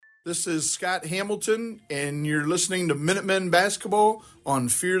This is Scott Hamilton, and you're listening to Minutemen Basketball on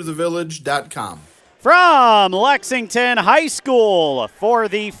fearthevillage.com. From Lexington High School for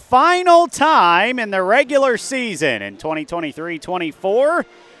the final time in the regular season in 2023-24,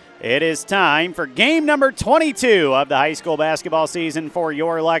 it is time for game number 22 of the high school basketball season for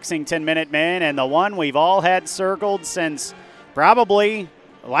your Lexington Minutemen, and the one we've all had circled since probably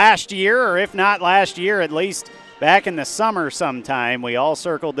last year, or if not last year, at least back in the summer sometime. We all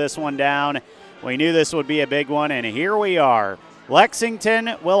circled this one down. We knew this would be a big one, and here we are.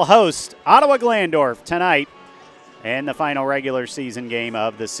 Lexington will host Ottawa-Glandorf tonight in the final regular season game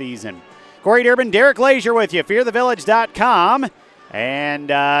of the season. Corey Durbin, Derek Lazier with you, fearthevillage.com. And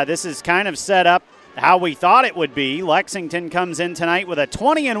this is kind of set up how we thought it would be. Lexington comes in tonight with a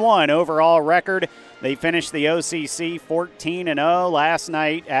 20-1 overall record. They finished the OCC 14-0 last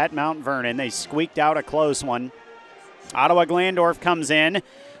night at Mount Vernon. They squeaked out a close one. Ottawa-Glandorf comes in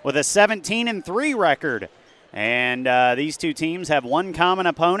with a 17-3 record. And these two teams have one common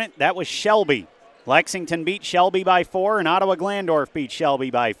opponent. That was Shelby. Lexington beat Shelby by 4, and Ottawa-Glandorf beat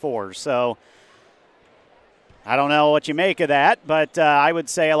Shelby by 4. So I don't know what you make of that, but I would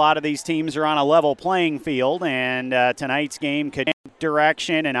say a lot of these teams are on a level playing field, and tonight's game could take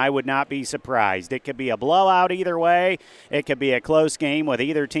direction, and I would not be surprised. It could be a blowout either way. It could be a close game with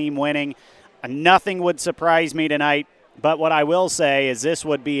either team winning. Nothing would surprise me tonight, but what I will say is this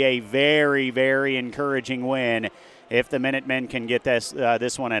would be a very, very encouraging win if the Minutemen can get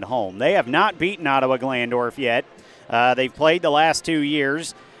this one at home. They have not beaten Ottawa-Glandorf yet. They've played the last 2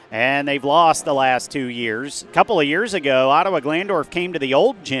 years, and they've lost the last 2 years. A couple of years ago, Ottawa-Glandorf came to the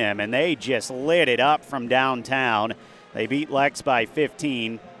old gym, and they just lit it up from downtown. They beat Lex by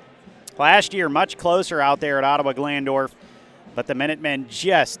 15. Last year, much closer out there at Ottawa-Glandorf, but the Minutemen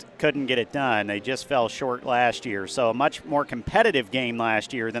just couldn't get it done. They just fell short last year. So a much more competitive game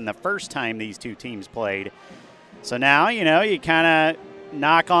last year than the first time these two teams played. So now, you kind of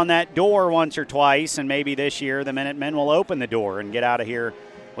knock on that door once or twice, and maybe this year the Minutemen will open the door and get out of here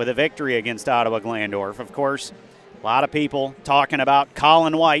with a victory against Ottawa-Glandorf. Of course, a lot of people talking about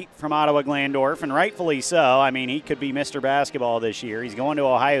Colin White from Ottawa-Glandorf, and rightfully so. I mean, he could be Mr. Basketball this year. He's going to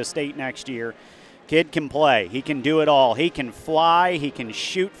Ohio State next year. Kid can play. He can do it all. He can fly. He can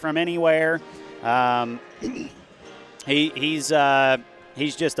shoot from anywhere. He's just a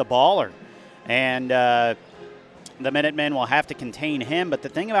baller. And the Minutemen will have to contain him. But the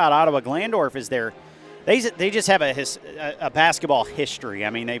thing about Ottawa-Glandorf is they just have a basketball history.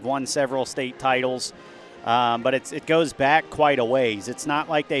 I mean, they've won several state titles, but it goes back quite a ways. It's not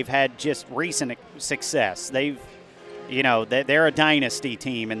like they've had just recent success. They're a dynasty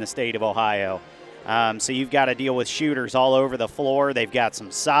team in the state of Ohio. So you've got to deal with shooters all over the floor. They've got some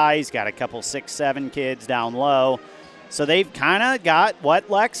size, got a couple 6'7" kids down low. So they've kind of got what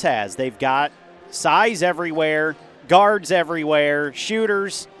Lex has. They've got size everywhere, guards everywhere,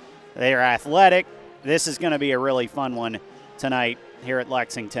 shooters. They're athletic. This is going to be a really fun one tonight here at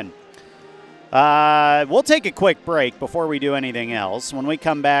Lexington. We'll take a quick break before we do anything else. When we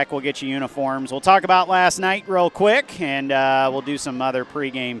come back, we'll get you uniforms. We'll talk about last night real quick, and we'll do some other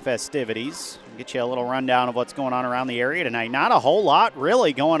pregame festivities. Get you a little rundown of what's going on around the area tonight. Not a whole lot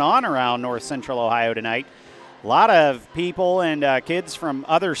really going on around North Central Ohio tonight. A lot of people and kids from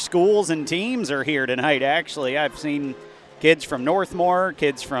other schools and teams are here tonight, actually. I've seen kids from Northmore,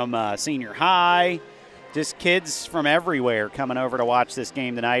 kids from senior high, just kids from everywhere coming over to watch this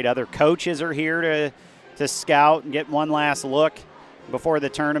game tonight. Other coaches are here to scout and get one last look before the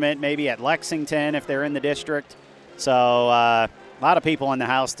tournament, maybe at Lexington if they're in the district. So a lot of people in the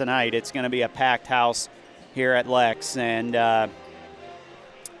house tonight. It's going to be a packed house here at Lex. And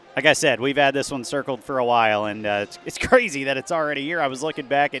like I said, we've had this one circled for a while, and it's crazy that it's already here. I was looking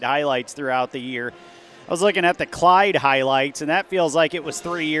back at highlights throughout the year. I was looking at the Clyde highlights, and that feels like it was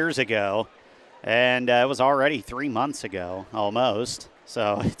 3 years ago. And it was already 3 months ago, almost.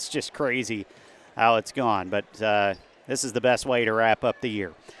 So it's just crazy how it's gone. But this is the best way to wrap up the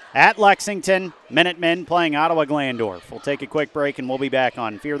year. At Lexington, Minutemen playing Ottawa-Glandorf. We'll take a quick break, and we'll be back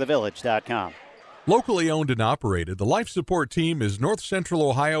on fearthevillage.com. Locally owned and operated, the Life Support Team is North Central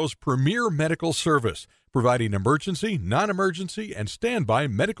Ohio's premier medical service, providing emergency, non-emergency, and standby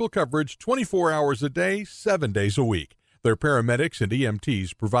medical coverage 24 hours a day, 7 days a week. Their paramedics and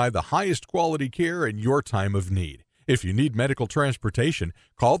EMTs provide the highest quality care in your time of need. If you need medical transportation,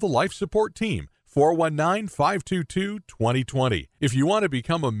 call the Life Support Team, 419-522-2020. If you want to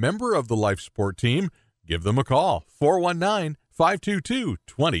become a member of the Life Support Team, give them a call,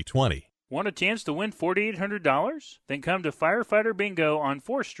 419-522-2020. Want a chance to win $4,800? Then come to Firefighter Bingo on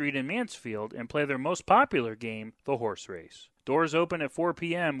 4th Street in Mansfield and play their most popular game, the horse race. Doors open at 4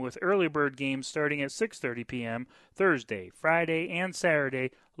 p.m. with early bird games starting at 6:30 p.m. Thursday, Friday, and Saturday,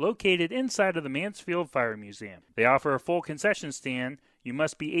 located inside of the Mansfield Fire Museum. They offer a full concession stand. You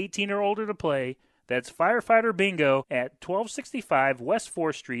must be 18 or older to play. That's Firefighter Bingo at 1265 West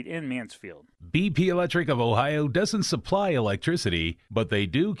 4th Street in Mansfield. BP Electric of Ohio doesn't supply electricity, but they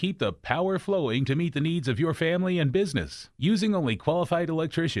do keep the power flowing to meet the needs of your family and business. Using only qualified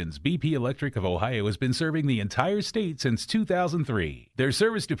electricians, BP Electric of Ohio has been serving the entire state since 2003. Their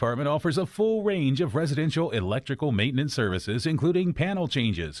service department offers a full range of residential electrical maintenance services, including panel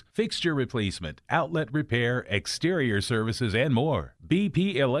changes, fixture replacement, outlet repair, exterior services, and more.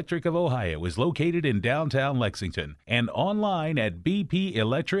 BP Electric of Ohio is located in downtown Lexington and online at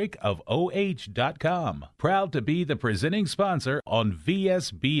bpelectricofoh.com. Proud to be the presenting sponsor on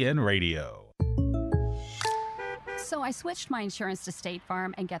VSBN Radio. So I switched my insurance to State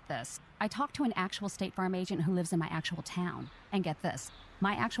Farm, and get this. I talked to an actual State Farm agent who lives in my actual town. And get this.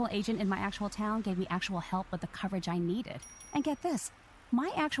 My actual agent in my actual town gave me actual help with the coverage I needed. And get this. My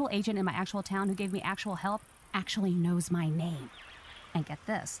actual agent in my actual town who gave me actual help actually knows my name. And get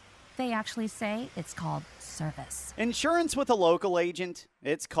this. They actually say it's called service. Insurance with a local agent,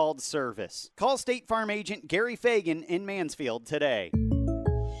 it's called service. Call State Farm agent Gary Fagan in Mansfield today.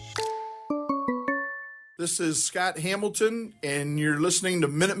 This is Scott Hamilton, and you're listening to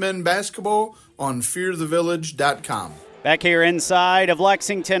Minutemen Basketball on fearthevillage.com. Back here inside of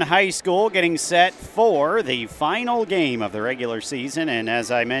Lexington High School, getting set for the final game of the regular season. And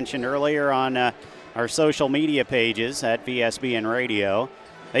as I mentioned earlier on our social media pages at VSBN Radio,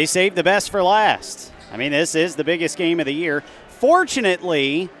 they saved the best for last. I mean, this is the biggest game of the year.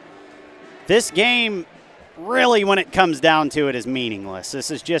 Fortunately, this game really, when it comes down to it, is meaningless. This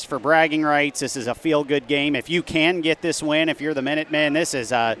is just for bragging rights. This is a feel-good game. If you can get this win, if you're the Minutemen, this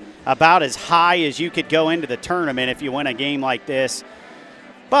is about as high as you could go into the tournament if you win a game like this.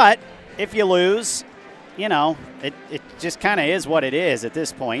 But if you lose, you know, it just kind of is what it is at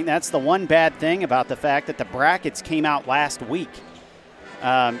this point. That's the one bad thing about the fact that the brackets came out last week.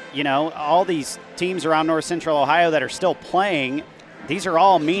 You know, all these teams around North Central Ohio that are still playing, these are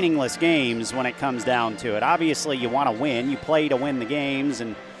all meaningless games when it comes down to it. Obviously, you want to win. You play to win the games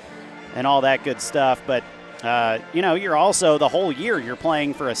and all that good stuff. But, you know, you're also the whole year you're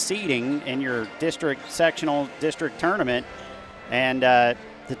playing for a seeding in your sectional district tournament. And the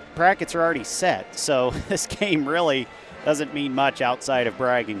brackets are already set. So this game really doesn't mean much outside of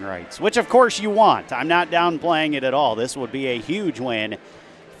bragging rights, which, of course, you want. I'm not downplaying it at all. This would be a huge win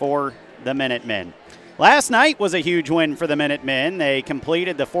for the Minutemen. Last night was a huge win for the Minutemen. They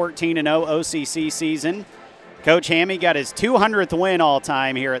completed the 14-0 OCC season. Coach Hammy got his 200th win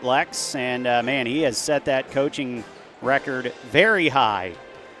all-time here at Lex, and, man, he has set that coaching record very high.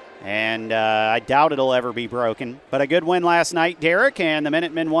 And I doubt it'll ever be broken. But a good win last night, Derek, and the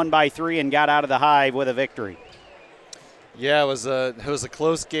Minutemen won by 3 and got out of the Hive with a victory. Yeah, it was a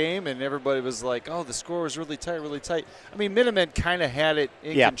close game, and everybody was like, oh, the score was really tight, really tight. I mean, Minutemen kind of had it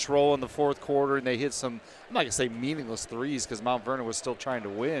in control in the fourth quarter, and they hit some, I'm not going to say meaningless threes because Mount Vernon was still trying to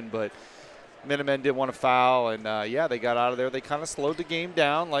win, but Minutemen didn't want to foul, and, yeah, they got out of there. They kind of slowed the game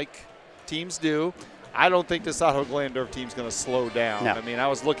down like teams do. I don't think this Ottawa-Glandorf team's going to slow down. No. I mean, I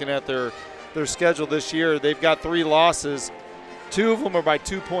was looking at their schedule this year. They've got 3 losses. 2 of them are by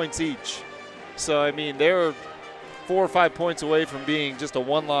 2 points each. So, I mean, they're 4 or 5 points away from being just a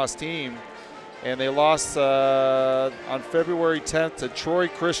one-loss team. And they lost on February 10th to Troy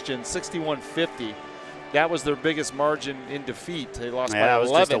Christian, 61-50. That was their biggest margin in defeat. They lost by 11 that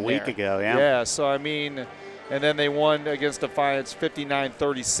was just a there. week ago, yeah. Yeah, so, I mean, and then they won against Defiance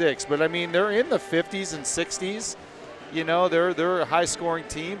 59-36. But, I mean, they're in the 50s and 60s. You know, they're a high-scoring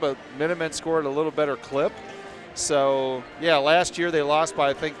team, but Minutemen scored a little better clip. So, yeah, last year they lost by,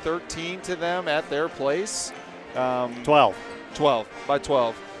 I think, 13 to them at their place. 12. By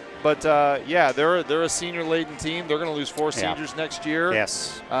 12. But, yeah, they're a senior-laden team. They're going to lose 4 seniors next year.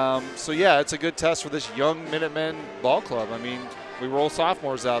 Yes. So, yeah, it's a good test for this young Minutemen ball club. I mean, we roll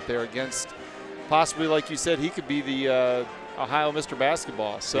sophomores out there against possibly, like you said, he could be the Ohio Mr.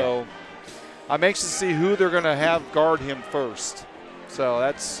 Basketball. So I'm anxious to see who they're going to have guard him first. So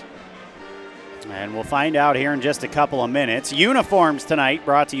that's – and we'll find out here in just a couple of minutes. Uniforms tonight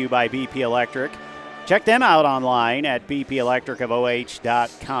brought to you by BP Electric. Check them out online at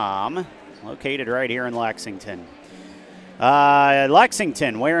bpelectricofoh.com, located right here in Lexington.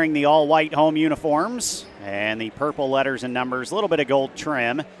 Lexington wearing the all-white home uniforms and the purple letters and numbers, a little bit of gold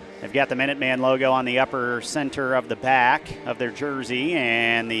trim. They've got the Minuteman logo on the upper center of the back of their jersey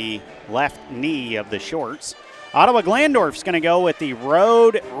and the left knee of the shorts. Ottawa-Glandorf's going to go with the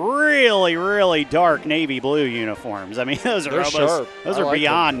road really, really dark navy blue uniforms. I mean, those are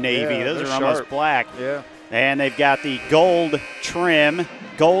beyond navy. Yeah, those are sharp. almost black. Yeah. And they've got the gold trim,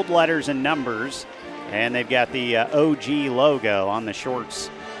 gold letters and numbers, and they've got the OG logo on the shorts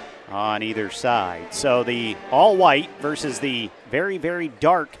on either side. So the all white versus the very, very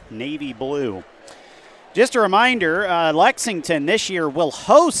dark navy blue. Just a reminder, Lexington this year will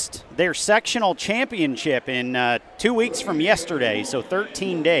host their sectional championship in 2 weeks from yesterday, so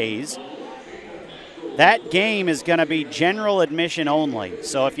 13 days. That game is going to be general admission only.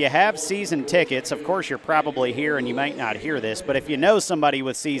 So if you have season tickets, of course you're probably here and you might not hear this, but if you know somebody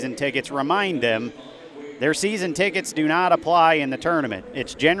with season tickets, remind them their season tickets do not apply in the tournament.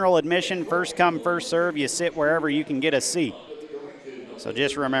 It's general admission, first come, first serve. You sit wherever you can get a seat. So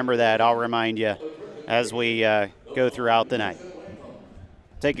just remember that. I'll remind you as we go throughout the night.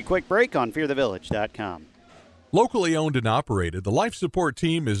 Take a quick break on fearthevillage.com. Locally owned and operated, the Life Support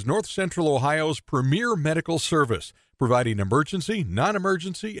Team is North Central Ohio's premier medical service, providing emergency,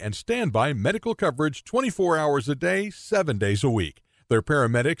 non-emergency, and standby medical coverage 24 hours a day, 7 days a week. Their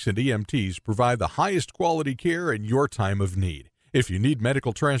paramedics and EMTs provide the highest quality care in your time of need. If you need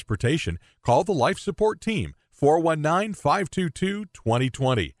medical transportation, call the Life Support Team,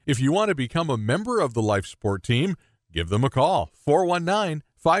 419-522-2020. If you want to become a member of the Life Support Team, give them a call,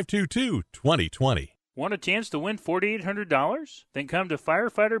 419-522-2020. Want a chance to win $4,800? Then come to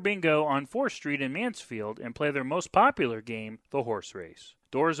Firefighter Bingo on 4th Street in Mansfield and play their most popular game, the horse race.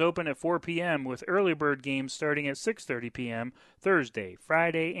 Doors open at 4 p.m. with early bird games starting at 6:30 p.m. Thursday,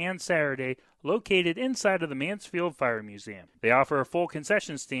 Friday, and Saturday, located inside of the Mansfield Fire Museum. They offer a full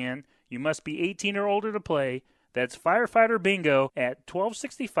concession stand. You must be 18 or older to play. That's Firefighter Bingo at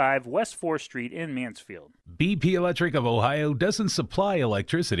 1265 West 4th Street in Mansfield. BP Electric of Ohio doesn't supply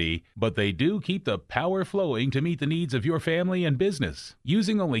electricity, but they do keep the power flowing to meet the needs of your family and business.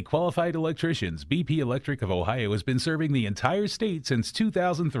 Using only qualified electricians, BP Electric of Ohio has been serving the entire state since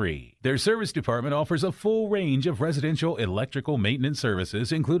 2003. Their service department offers a full range of residential electrical maintenance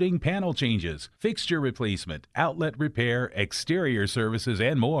services, including panel changes, fixture replacement, outlet repair, exterior services,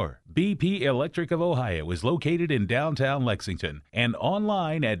 and more. BP Electric of Ohio is located in downtown Lexington and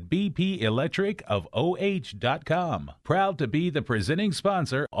online at bpelectricofoh.com. Proud to be the presenting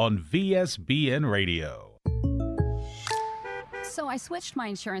sponsor on VSBN Radio. So I switched my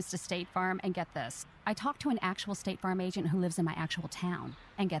insurance to State Farm, and get this. I talked to an actual State Farm agent who lives in my actual town.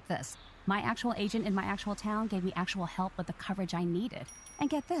 And get this. My actual agent in my actual town gave me actual help with the coverage I needed. And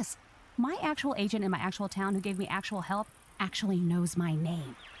get this. My actual agent in my actual town who gave me actual help actually knows my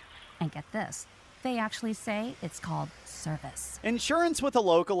name. And get this, they actually say it's called service. Insurance with a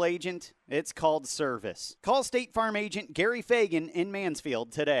local agent, it's called service. Call State Farm agent Gary Fagan in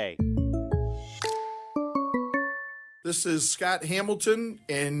Mansfield today. This is Scott Hamilton,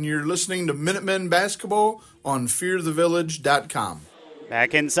 and you're listening to Minutemen Basketball on fearthevillage.com.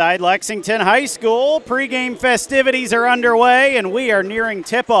 Back inside Lexington High School, pregame festivities are underway, and we are nearing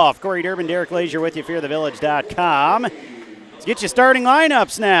tip-off. Corey Durbin, Derek Lazier with you, fearthevillage.com. Let's get you starting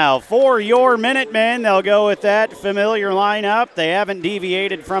lineups now for your Minutemen. They'll go with that familiar lineup. They haven't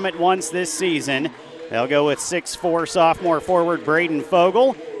deviated from it once this season. They'll go with 6'4" sophomore forward Braden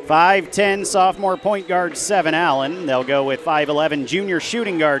Fogel, 5'10" sophomore point guard Seven Allen. They'll go with 5'11" junior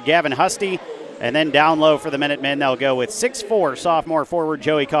shooting guard Gavin Husty. And then down low for the Minutemen, they'll go with 6'4" sophomore forward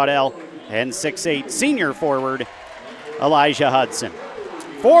Joey Caudell and 6'8" senior forward Elijah Hudson.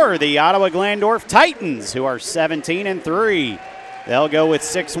 For the Ottawa-Glandorf Titans, who are 17-3, they'll go with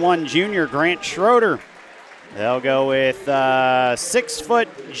 6'1" junior Grant Schroeder. They'll go with 6'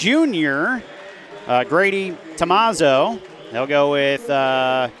 junior Grady Tommaso. They'll go with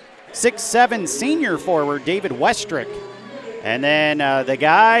 6'7" senior forward David Westrick. And then the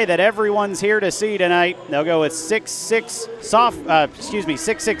guy that everyone's here to see tonight, they'll go with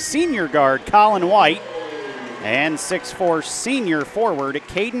 6'6" senior guard Colin White. And 6'4" senior forward,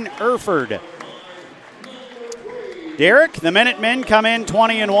 Caden Erford. Derek, the Minutemen come in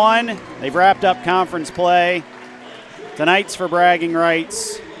 20-1. They've wrapped up conference play. Tonight's for bragging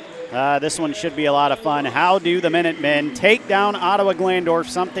rights. This one should be a lot of fun. How do the Minutemen take down Ottawa-Glandorf,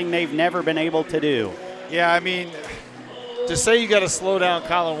 something they've never been able to do? Yeah, I mean, to say you got to slow down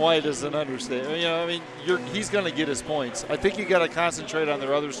Colin White is an understatement. You know, I mean, he's going to get his points. I think you got to concentrate on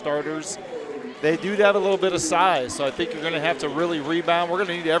their other starters. They do have a little bit of size, so I think you're going to have to really rebound. We're going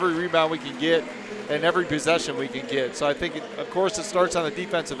to need every rebound we can get and every possession we can get. So I think, of course, it starts on the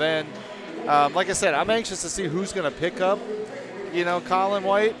defensive end. Like I said, I'm anxious to see who's going to pick up, Colin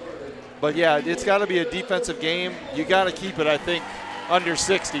White. But, yeah, it's got to be a defensive game. You got to keep it, I think, under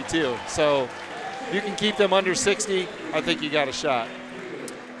 60 too. So if you can keep them under 60, I think you got a shot.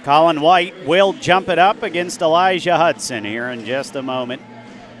 Colin White will jump it up against Elijah Hudson here in just a moment.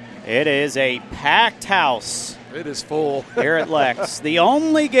 It is a packed house. It is full. Here at Lex. The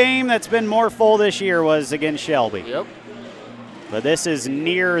only game that's been more full this year was against Shelby. Yep. But this is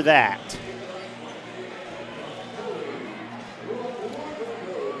near that.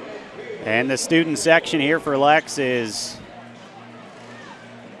 And the student section here for Lex is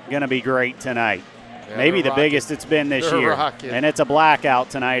going to be great tonight. Yeah, maybe the rocking. biggest it's been this They're year. rocking. And it's a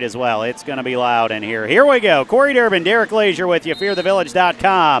blackout tonight as well. It's going to be loud in here. Here we go. Corey Durbin, Derek Lazier with you,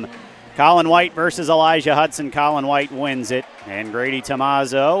 fearthevillage.com. Colin White versus Elijah Hudson. Colin White wins it. And Grady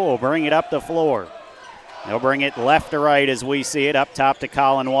Tomaso will bring it up the floor. They'll bring it left to right as we see it. Up top to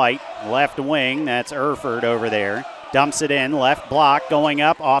Colin White. Left wing, that's Erford over there. Dumps it in. Left block going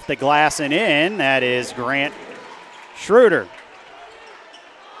up off the glass and in. That is Grant Schroeder.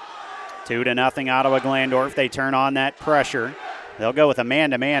 2-0 Ottawa-Glandorf. They turn on that pressure. They'll go with a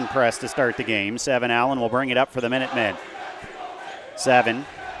man-to-man press to start the game. 7 Allen will bring it up for the Minutemen. 7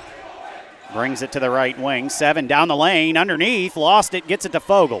 brings it to the right wing. 7 down the lane, underneath, lost it, gets it to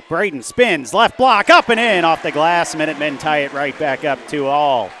Fogle. Braden spins, left block, up and in, off the glass. Minutemen tie it right back up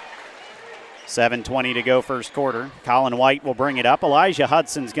 2-all. 7:20 to go first quarter. Colin White will bring it up. Elijah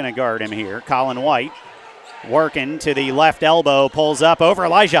Hudson's going to guard him here. Colin White working to the left elbow, pulls up over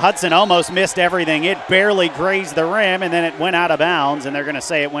Elijah Hudson, almost missed everything. It barely grazed the rim, and then it went out of bounds, and they're going to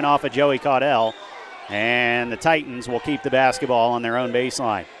say it went off of Joey Caudell. And the Titans will keep the basketball on their own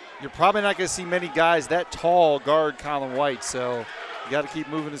baseline. You're probably not going to see many guys that tall guard Colin White, so you got to keep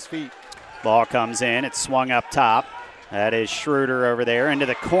moving his feet. Ball comes in. It's swung up top. That is Schroeder over there into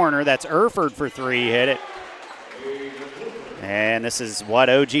the corner. That's Erford for 3. Hit it. And this is what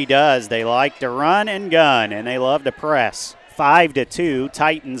OG does. They like to run and gun, and they love to press. 5-2,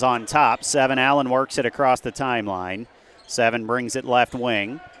 Titans on top. 7 Allen works it across the timeline. 7 brings it left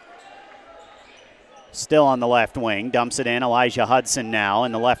wing. Still on the left wing. Dumps it in. Elijah Hudson now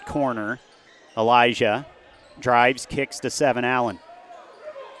in the left corner. Elijah drives, kicks to 7 Allen.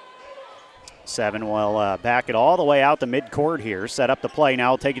 7 will back it all the way out to midcourt here. Set up the play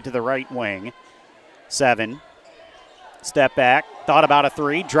now. Will take it to the right wing. 7. Step back. Thought about a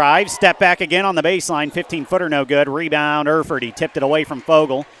 3. Drive. Step back again on the baseline. 15-footer no good. Rebound Erford. He tipped it away from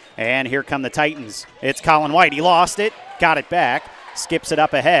Fogle. And here come the Titans. It's Colin White. He lost it. Got it back. Skips it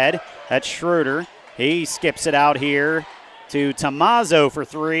up ahead. That's Schroeder. He skips it out here to Tomaso for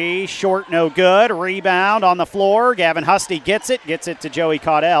 3. Short no good. Rebound on the floor. Gavin Husty gets it. Gets it to Joey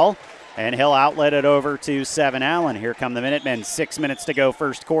Caudell. And he'll outlet it over to 7 Allen. Here come the Minutemen. 6 minutes to go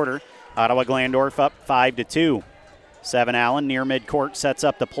first quarter. Ottawa-Glandorf up 5-2. 7 Allen near midcourt sets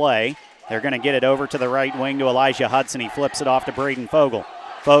up the play. They're going to get it over to the right wing to Elijah Hudson. He flips it off to Braden Fogle.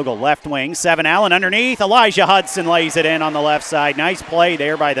 Fogle left wing. 7 Allen underneath. Elijah Hudson lays it in on the left side. Nice play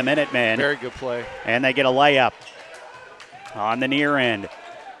there by the Minutemen. Very good play. And they get a layup on the near end.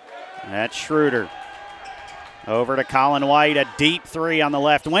 That's Schroeder. Over to Colin White, a deep 3 on the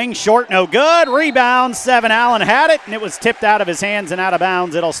left wing. Short, no good. Rebound, 7 Allen had it, and it was tipped out of his hands and out of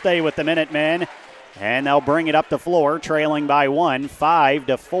bounds. It'll stay with the Minutemen, and they'll bring it up the floor, trailing by 1,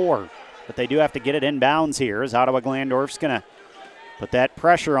 5-4. But they do have to get it in bounds here, as Ottawa-Glandorf's going to put that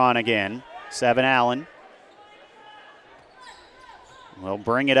pressure on again. 7 Allen will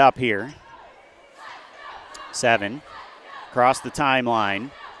bring it up here. 7 across the timeline.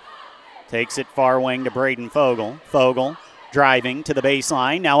 Takes it far wing to Braden Fogle. Fogle driving to the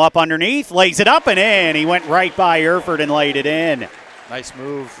baseline. Now up underneath. Lays it up and in. He went right by Erford and laid it in. Nice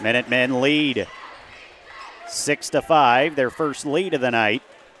move. Minutemen lead 6-5. Their first lead of the night.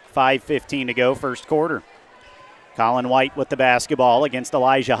 5:15 to go first quarter. Colin White with the basketball against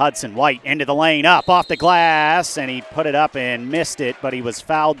Elijah Hudson. White into the lane, up off the glass, and he put it up and missed it, but he was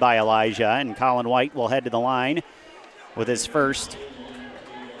fouled by Elijah, and Colin White will head to the line with his first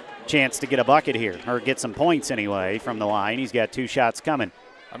chance to get a bucket here, or get some points anyway from the line. He's got 2 shots coming.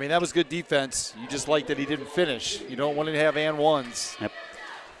 I mean, that was good defense. You just like that he didn't finish. You don't want to have and ones. Yep.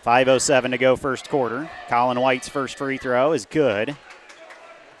 5:07 to go first quarter. Colin White's first free throw is good.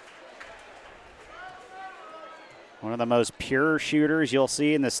 One of the most pure shooters you'll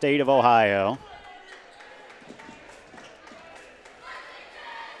see in the state of Ohio.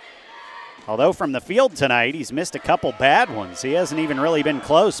 Although from the field tonight, he's missed a couple bad ones. He hasn't even really been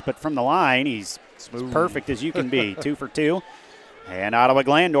close, but from the line, he's as perfect as you can be. 2 for 2. And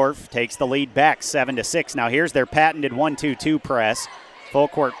Ottawa-Glandorf takes the lead back 7-6. Now here's their patented 1-2-2 press. Full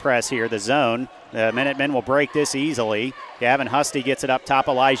court press here, the zone. The Minutemen will break this easily. Gavin Husty gets it up top,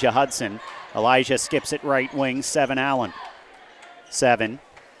 Elijah Hudson. Elijah skips it right wing, 7 Allen. 7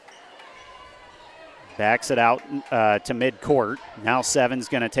 Backs it out to midcourt. Now Seven's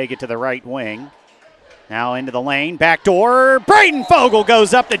going to take it to the right wing. Now into the lane. Backdoor. Braden Fogel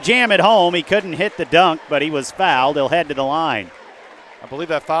goes up to jam it home. He couldn't hit the dunk, but he was fouled. He'll head to the line. I believe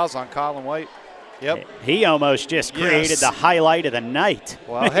that foul's on Colin White. Yep. He almost just created the highlight of the night.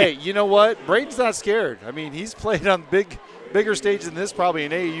 Well, hey, you know what? Braden's not scared. I mean, he's played on bigger stage than this, probably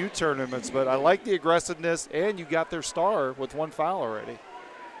in AAU tournaments, but I like the aggressiveness, and you got their star with one foul already.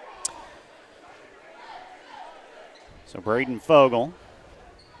 So Braden Fogel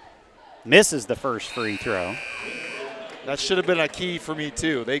misses the first free throw. That should have been a key for me,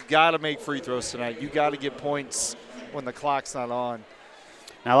 too. They've got to make free throws tonight. You got to get points when the clock's not on.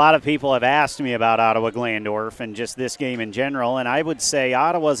 Now, a lot of people have asked me about Ottawa-Glandorf and just this game in general, and I would say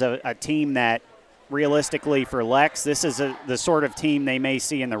Ottawa's a team that, realistically for Lex, this is the sort of team they may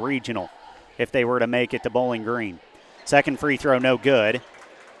see in the regional if they were to make it to Bowling Green. Second free throw, no good.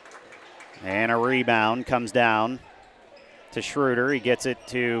 And a rebound comes down to Schroeder. He gets it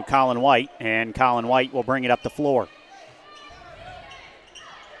to Colin White, and Colin White will bring it up the floor.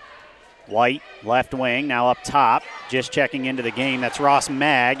 White, left wing, now up top, just checking into the game. That's Ross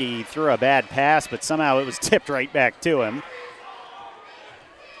Magg. He threw a bad pass, but somehow it was tipped right back to him.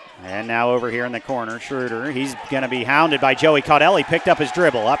 And now over here in the corner, Schroeder. He's going to be hounded by Joey Caudell. He picked up his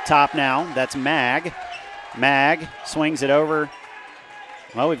dribble. Up top now, that's Magg. Magg swings it over.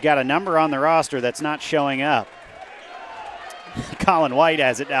 Well, we've got a number on the roster that's not showing up. Colin White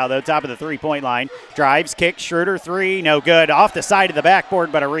has it now, though, top of the three-point line. Drives, kicks, Schroeder, three, no good. Off the side of the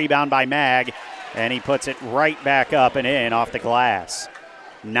backboard, but a rebound by Magg. And he puts it right back up and in off the glass.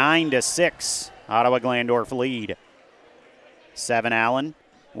 9-6, Ottawa-Glandorf lead. Seven Allen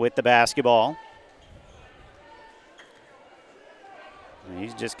with the basketball.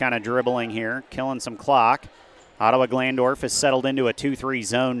 He's just kind of dribbling here, killing some clock. Ottawa-Glandorf has settled into a 2-3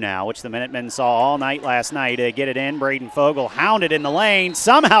 zone now, which the Minutemen saw all night last night. They get it in. Braden Fogel hounded in the lane,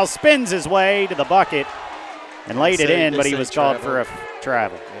 somehow spins his way to the bucket and laid it in, but he was called for a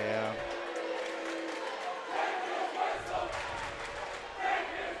travel. Yeah.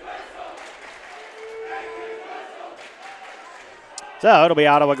 So it'll be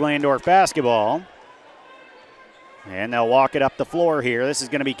Ottawa-Glandorf basketball. And they'll walk it up the floor here. This is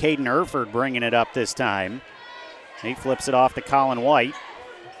going to be Caden Erford bringing it up this time. He flips it off to Colin White.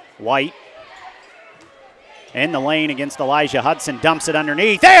 White in the lane against Elijah Hudson, dumps it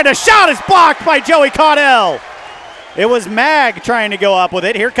underneath, and a shot is blocked by Joey Caudell. It was Magg trying to go up with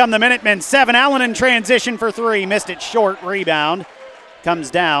it. Here come the Minutemen. Seven Allen in transition for three. Missed it short. Rebound comes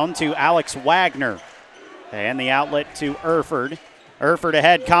down to Alex Wagner. And the outlet to Erford. Erford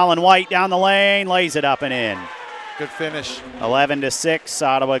ahead. Colin White down the lane. Lays it up and in. Good finish. 11-6,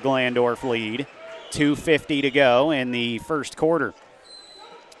 Ottawa-Glandorf lead. 2:50 to go in the first quarter.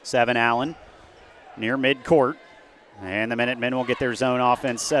 Seven Allen near midcourt. And the Minutemen will get their zone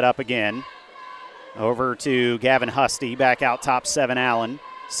offense set up again. Over to Gavin Husty, back out top. Seven Allen.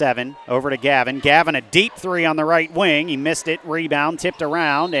 Seven, over to Gavin. Gavin, a deep three on the right wing. He missed it, rebound, tipped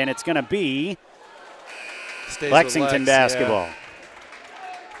around, and it's going to be Lexington basketball.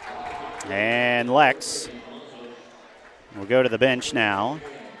 Yeah. And Lex will go to the bench now.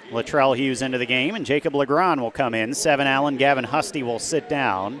 Latrell Hughes into the game, and Jacob Legrand will come in. Seven Allen, Gavin Husty will sit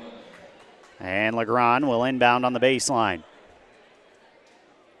down. And Legrand will inbound on the baseline.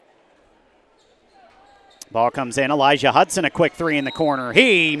 Ball comes in. Elijah Hudson, a quick three in the corner.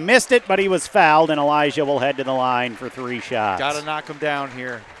 He missed it, but he was fouled, and Elijah will head to the line for three shots. Got to knock him down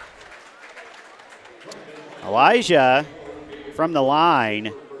here. Elijah, from the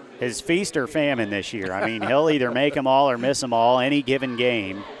line, is feast or famine this year. I mean, he'll either make them all or miss them all any given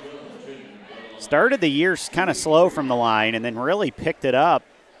game. Started the year kind of slow from the line and then really picked it up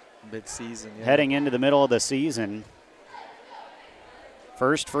mid-season, heading into the middle of the season.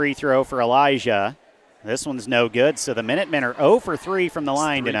 First free throw for Elijah. This one's no good, so the Minutemen are 0 for 3 from the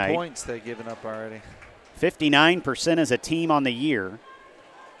line tonight. 3 points they've given up already. 59% as a team on the year.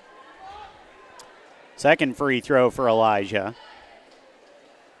 Second free throw for Elijah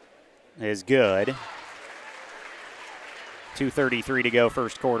is good. 2:33 to go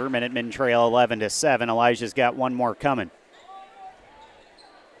first quarter. Minutemen trail 11-7. Elijah's got one more coming.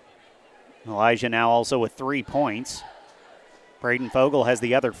 Elijah now also with 3 points. Braden Fogel has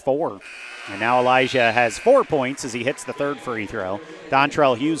the other 4. And now Elijah has 4 points as he hits the third free throw.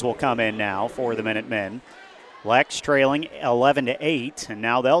 Dontrell Hughes will come in now for the Minutemen. Lex trailing 11-8, and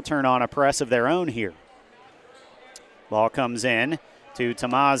now they'll turn on a press of their own here. Ball comes in to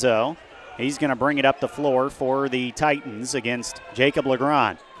Tommaso. He's going to bring it up the floor for the Titans against Jacob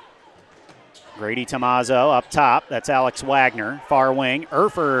Legrand. Grady Tomaso up top. That's Alex Wagner. Far wing.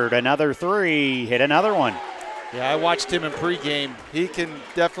 Erford, another three. Hit another one. Yeah, I watched him in pregame. He can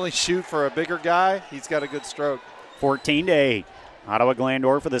definitely shoot for a bigger guy. He's got a good stroke. 14-8.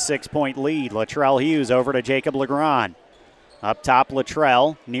 Ottawa-Glandorf with a 6-point lead. Latrell Hughes over to Jacob Legrand. Up top,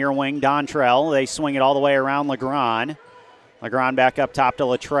 Latrell. Near wing, Dontrell. They swing it all the way around Legrand. Legrand back up top to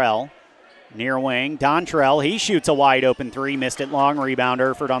Latrell. Near wing, Dontrell. He shoots a wide open three. Missed it long. Rebound,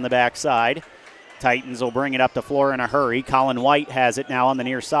 Erford on the backside. Titans will bring it up the floor in a hurry. Colin White has it now on the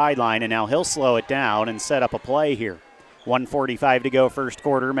near sideline, and now he'll slow it down and set up a play here. 1:45 to go first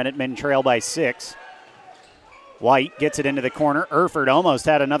quarter. Minutemen trail by 6. White gets it into the corner. Erford almost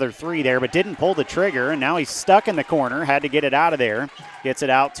had another three there, but didn't pull the trigger, and now he's stuck in the corner. Had to get it out of there. Gets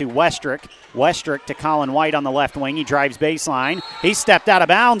it out to Westrick. Westrick to Colin White on the left wing. He drives baseline. He stepped out of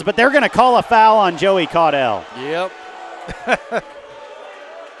bounds, but they're going to call a foul on Joey Caudell. Yep.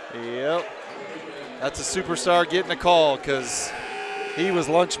 Yep. That's a superstar getting a call because he was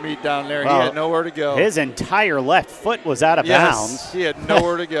lunch meat down there. Well, he had nowhere to go. His entire left foot was out of bounds. He had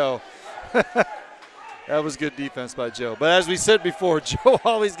nowhere to go. That was good defense by Joe. But as we said before, Joe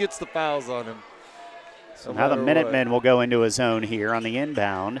always gets the fouls on him. So now the Minutemen will go into his zone here on the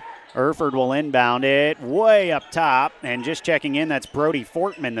inbound. Erford will inbound it way up top. And just checking in, that's Brody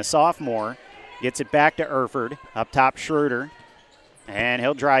Fortman, the sophomore. Gets it back to Erford. Up top, Schroeder. And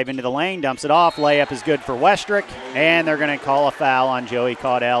he'll drive into the lane, dumps it off. Layup is good for Westrick. And they're going to call a foul on Joey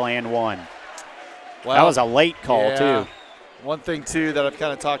Caudell and one. Well, that was a late call, too. One thing, too, that I've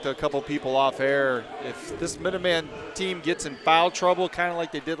kind of talked to a couple people off air, if this Minuteman team gets in foul trouble, kind of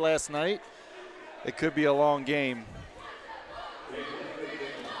like they did last night, it could be a long game.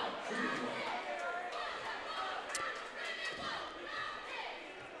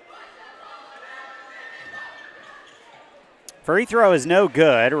 Free throw is no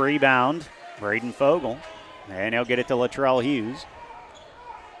good. Rebound, Braden Fogle. And he'll get it to Latrell Hughes.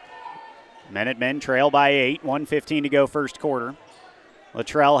 Minutemen trail by 8. 1:15 to go first quarter.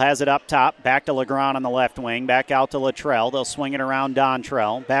 Latrell has it up top. Back to Legrand on the left wing. Back out to Latrell. They'll swing it around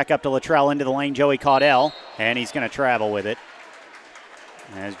Dontrell. Back up to Latrell into the lane. Joey Caudell. And he's going to travel with it.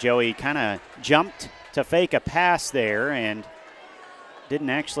 As Joey kind of jumped to fake a pass there and didn't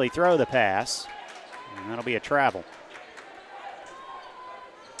actually throw the pass. And that'll be a travel.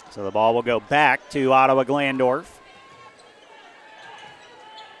 So the ball will go back to Ottawa-Glandorf.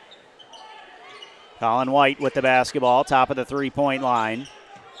 Colin White with the basketball, top of the three-point line.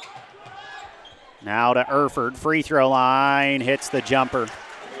 Now to Erford, free throw line, hits the jumper.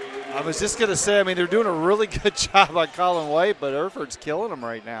 I was just going to say, they're doing a really good job on Colin White, but Erford's killing him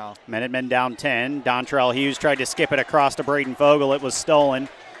right now. Minutemen down 10. Dontrell Hughes tried to skip it across to Braden Fogle. It was stolen.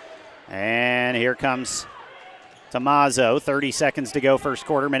 And here comes Tomaso, 30 seconds to go first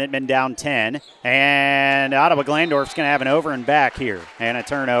quarter. Minutemen down 10. And Ottawa-Glandorf's going to have an over and back here. And a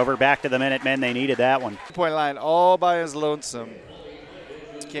turnover. Back to the Minutemen. They needed that one. Point line all by his lonesome.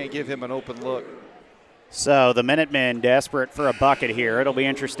 Can't give him an open look. So the Minutemen desperate for a bucket here. It'll be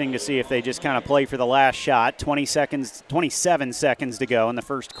interesting to see if they just kind of play for the last shot. 27 seconds to go in the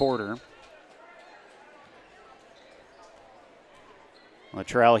first quarter.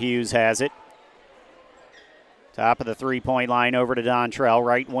 Latrell Hughes has it. Top of the three-point line over to Dontrell,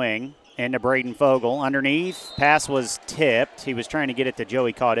 right wing. Into Braden Fogle. Underneath, pass was tipped. He was trying to get it to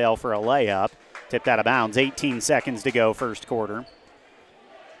Joey Caudell for a layup. Tipped out of bounds. 18 seconds to go first quarter.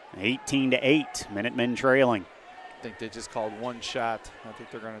 18-8, Minutemen trailing. I think they just called one shot. I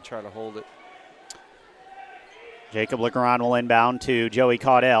think they're going to try to hold it. Jacob Legrand will inbound to Joey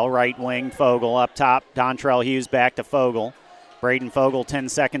Caudell, right wing. Fogle up top. Dontrell Hughes back to Fogle. Braden Fogle, 10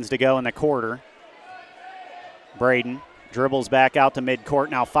 seconds to go in the quarter. Braden dribbles back out to midcourt.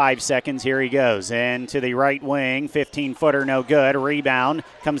 Now 5 seconds. Here he goes. And to the right wing. 15-footer, no good. Rebound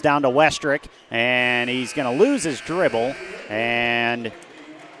comes down to Westrick. And he's going to lose his dribble. And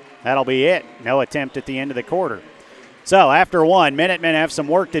that'll be it. No attempt at the end of the quarter. So after one, Minutemen have some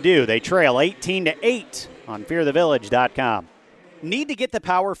work to do. They trail 18-8 on fearthevillage.com. Need to get the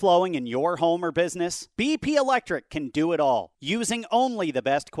power flowing in your home or business? BP Electric can do it all. Using only the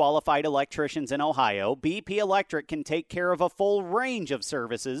best qualified electricians in Ohio, BP Electric can take care of a full range of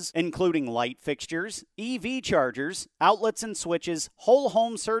services, including light fixtures, EV chargers, outlets and switches, whole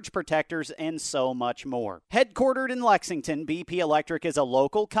home surge protectors, and so much more. Headquartered in Lexington, BP Electric is a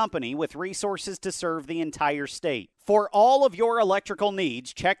local company with resources to serve the entire state. For all of your electrical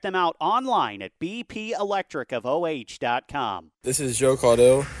needs, check them out online at bpelectricofoh.com. This is Joe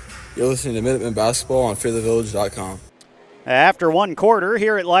Caudell. You're listening to Minutemen Basketball on fearthevillage.com. After one quarter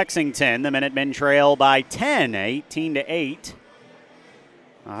here at Lexington, the Minutemen trail by 10, 18-8.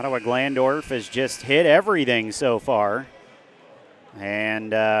 Ottawa-Glandorf has just hit everything so far.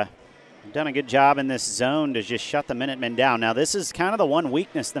 And done a good job in this zone to just shut the Minutemen down. Now, this is kind of the one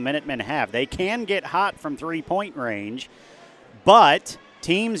weakness the Minutemen have. They can get hot from three-point range, but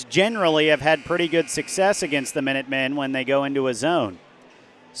teams generally have had pretty good success against the Minutemen when they go into a zone.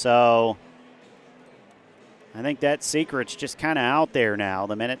 So I think that secret's just kind of out there now.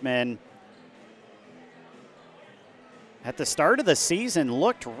 The Minutemen at the start of the season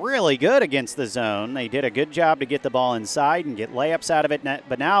looked really good against the zone. They did a good job to get the ball inside and get layups out of it.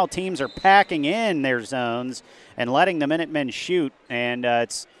 But now teams are packing in their zones and letting the Minutemen shoot. And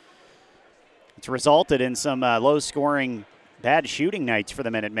it's resulted in some low-scoring, bad shooting nights for the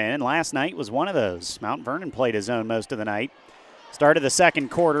Minutemen. And last night was one of those. Mount Vernon played a zone most of the night. Start of the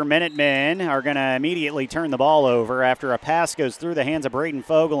second quarter, Minutemen are going to immediately turn the ball over after a pass goes through the hands of Braden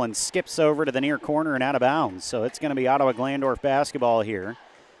Fogle and skips over to the near corner and out of bounds. So it's going to be Ottawa-Glandorf basketball here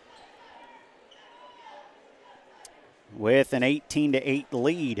with an 18-8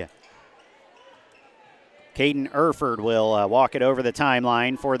 lead. Caden Erford will walk it over the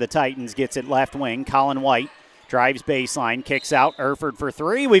timeline for the Titans, gets it left wing. Colin White drives baseline, kicks out. Erford for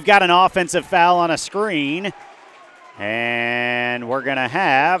three. We've got an offensive foul on a screen. And we're going to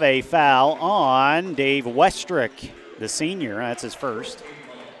have a foul on Dave Westrick, the senior. That's his first.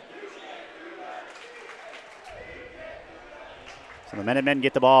 So the Minutemen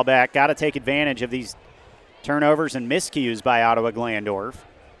get the ball back. Got to take advantage of these turnovers and miscues by Ottawa-Glandorf.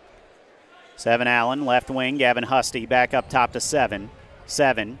 7 Allen, left wing. Gavin Husty back up top to 7.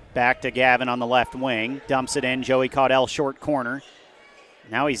 7, back to Gavin on the left wing. Dumps it in. Joey Caudell, short corner.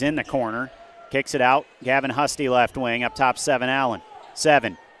 Now he's in the corner. Kicks it out. Gavin Husty left wing. Up top, 7 Allen.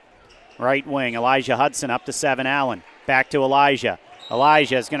 7. Right wing. Elijah Hudson up to 7 Allen. Back to Elijah.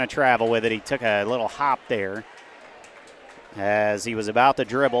 Elijah is going to travel with it. He took a little hop there as he was about to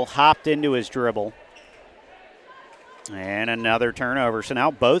dribble. Hopped into his dribble. And another turnover. So now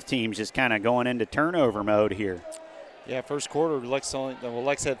both teams just kind of going into turnover mode here. Yeah, first quarter, Lex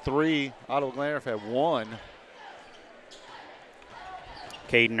had 3. Ottawa-Glandorf had 1.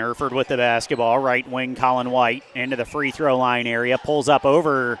 Caden Erford with the basketball. Right wing, Colin White into the free throw line area. Pulls up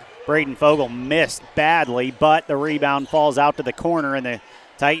over Braden Fogle. Missed badly, but the rebound falls out to the corner, and the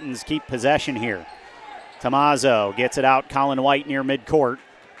Titans keep possession here. Tommaso gets it out. Colin White near midcourt.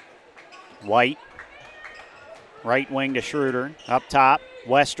 White. Right wing to Schroeder. Up top,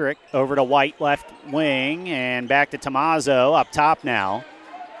 Westrick over to White, left wing, and back to Tommaso up top now.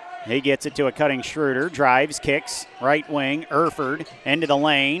 He gets it to a cutting Schroeder, drives, kicks, right wing, Erford into the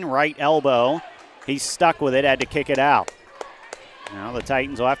lane, right elbow. He's stuck with it, had to kick it out. Now the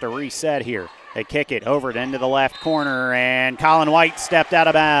Titans will have to reset here. They kick it over into the left corner, and Colin White stepped out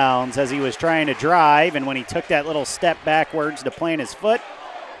of bounds as he was trying to drive, and when he took that little step backwards to plant his foot,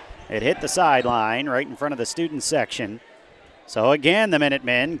 it hit the sideline right in front of the student section. So again, the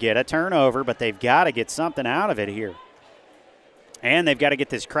Minutemen get a turnover, but they've got to get something out of it here. And they've got to get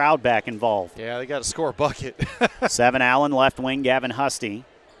this crowd back involved. Yeah, they got to score a bucket. 7 Allen, left wing, Gavin Husty.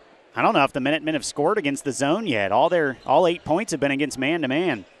 I don't know if the Minutemen have scored against the zone yet. All 8 points have been against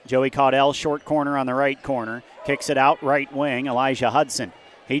man-to-man. Joey Caudell, short corner on the right corner. Kicks it out, right wing, Elijah Hudson.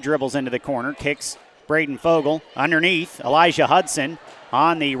 He dribbles into the corner, kicks Braden Fogle. Underneath, Elijah Hudson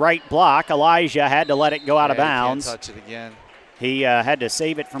on the right block. Elijah had to let it go out of bounds. He can't touch it again. He had to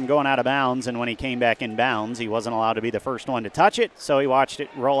save it from going out of bounds, and when he came back in bounds, he wasn't allowed to be the first one to touch it, so he watched it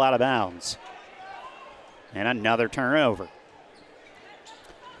roll out of bounds. And another turnover.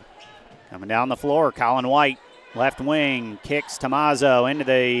 Coming down the floor, Colin White, left wing, kicks Tommaso into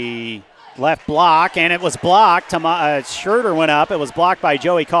the left block, and it was blocked. Schroeder went up. It was blocked by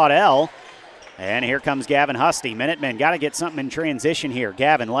Joey Caudell. And here comes Gavin Husty. Minutemen got to get something in transition here.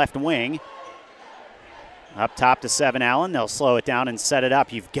 Gavin, left wing. Up top to 7 Allen. They'll slow it down and set it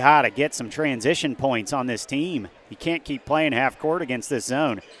up. You've got to get some transition points on this team. You can't keep playing half court against this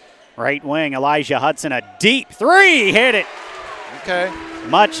zone. Right wing, Elijah Hudson, a deep 3. Hit it. Okay.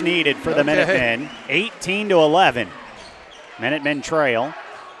 Much needed for the Minutemen. 18-11. Minutemen trail.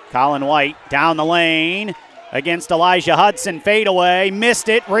 Colin White down the lane against Elijah Hudson. Fade away. Missed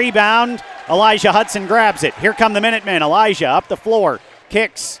it. Rebound. Elijah Hudson grabs it. Here come the Minutemen. Elijah up the floor.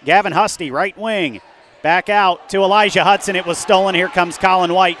 Kicks. Gavin Husty, right wing. Back out to Elijah Hudson. It was stolen. Here comes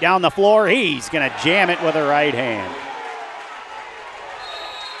Colin White down the floor. He's going to jam it with a right hand.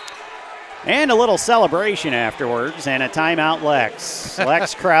 And a little celebration afterwards and a timeout, Lex.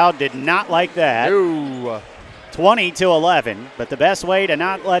 Lex crowd did not like that. No. 20-11, but the best way to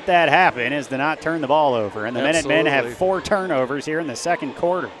not let that happen is to not turn the ball over. And the Minutemen have 4 turnovers here in the second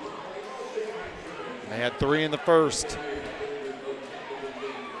quarter. They had 3 in the first.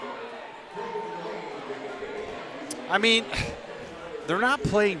 I mean, they're not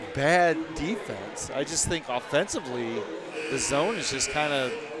playing bad defense. I just think offensively, the zone is just kind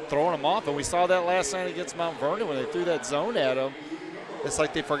of throwing them off. And we saw that last night against Mount Vernon when they threw that zone at them. It's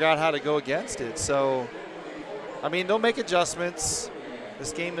like they forgot how to go against it. So, I mean, they'll make adjustments.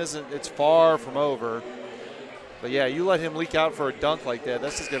 This game it's far from over. But, yeah, you let him leak out for a dunk like that,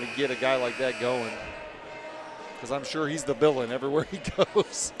 that's just going to get a guy like that going. Because I'm sure he's the villain everywhere he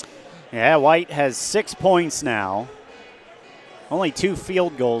goes. Yeah, White has 6 points now. Only 2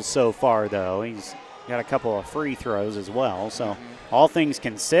 field goals so far, though. He's got a couple of free throws as well. So, all things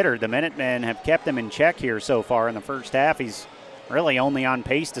considered, the Minutemen have kept him in check here so far in the first half. He's really only on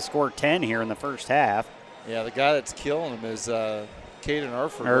pace to score 10 here in the first half. Yeah, the guy that's killing him is Caden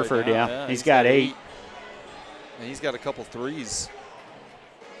Erford. Erford, right now. yeah. He's got 8. And he's got a couple threes.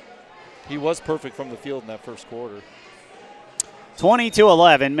 He was perfect from the field in that first quarter.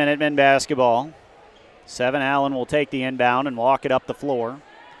 20-11, Minutemen basketball. 7 Allen will take the inbound and walk it up the floor.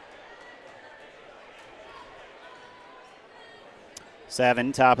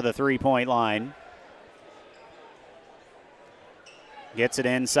 7, top of the three-point line. Gets it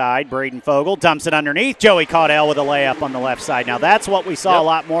inside. Braden Fogle dumps it underneath. Joey Caudell with a layup on the left side. Now that's what we saw a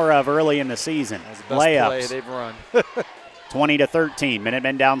lot more of early in the season. That's the best Layups. play they've run. 20-13.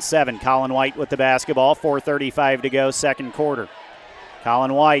 Minutemen down 7. Colin White with the basketball. 4:35 to go, second quarter.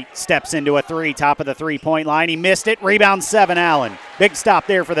 Colin White steps into a 3, top of the three-point line. He missed it. Rebound 7 Allen. Big stop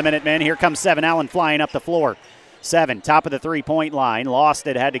there for the Minutemen. Here comes 7 Allen flying up the floor. 7, top of the three-point line. Lost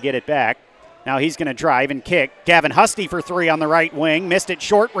it, had to get it back. Now he's going to drive and kick. Gavin Husty for 3 on the right wing. Missed it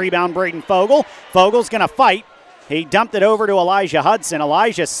short. Rebound Braden Fogle. Fogle's going to fight. He dumped it over to Elijah Hudson.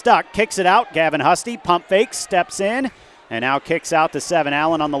 Elijah stuck. Kicks it out. Gavin Husty pump fakes. Steps in. And now kicks out to 7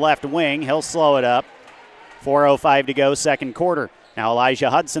 Allen on the left wing. He'll slow it up. 4:05 to go, second quarter. Now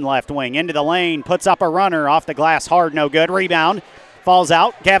Elijah Hudson left wing. Into the lane. Puts up a runner. Off the glass hard. No good. Rebound. Falls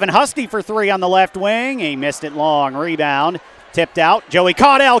out. Gavin Husty for 3 on the left wing. He missed it long. Rebound. Tipped out. Joey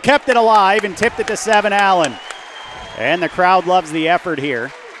Caudell kept it alive and tipped it to 7 Allen. And the crowd loves the effort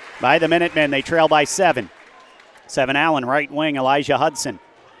here by the Minutemen. They trail by 7. 7 Allen, right wing, Elijah Hudson.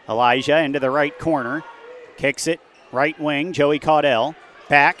 Elijah into the right corner. Kicks it, right wing, Joey Caudell.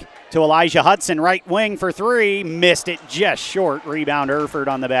 Back to Elijah Hudson, right wing for 3. Missed it just short. Rebound Erford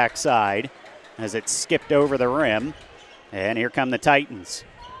on the backside as it skipped over the rim. And here come the Titans.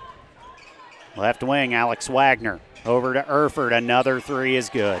 Left wing, Alex Wagner. Over to Erford. Another 3 is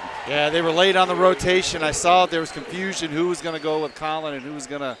good. Yeah, they were late on the rotation. I saw there was confusion who was going to go with Colin and who was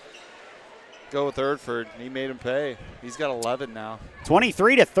going to go with Erford. He made him pay. He's got 11 now.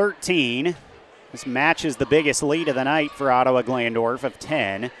 23-13. This matches the biggest lead of the night for Ottawa-Glandorf of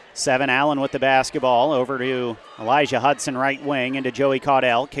 10. 7 Allen with the basketball. Over to Elijah Hudson, right wing, into Joey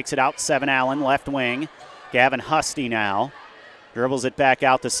Caudell. Kicks it out, 7 Allen, left wing. Gavin Husty now. Dribbles it back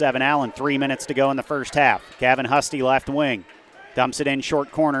out to 7 Allen. 3 minutes to go in the first half. Gavin Husty left wing. Dumps it in short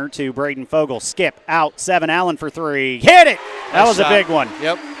corner to Braden Fogle. Skip out. 7 Allen for 3. Hit it! That was a big one.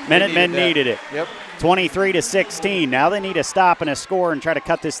 Yep. Minutemen needed it. Yep. 23-16. Now they need to stop and a score and try to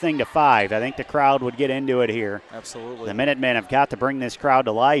cut this thing to 5. I think the crowd would get into it here. Absolutely. The Minutemen have got to bring this crowd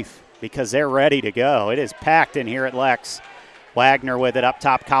to life because they're ready to go. It is packed in here at Lex. Wagner with it up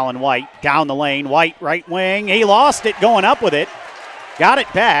top. Colin White down the lane. White right wing. He lost it going up with it. Got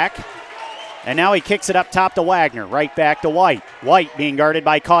it back. And now he kicks it up top to Wagner. Right back to White. White being guarded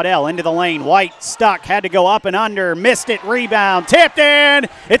by Caudell. Into the lane. White stuck. Had to go up and under. Missed it. Rebound. Tipped in.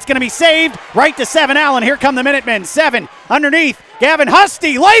 It's going to be saved. Right to 7 Allen. Here come the Minutemen. 7 underneath. Gavin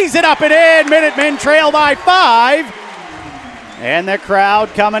Husty lays it up and in. Minutemen trail by 5. And the crowd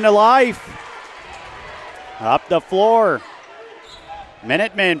coming to life. Up the floor.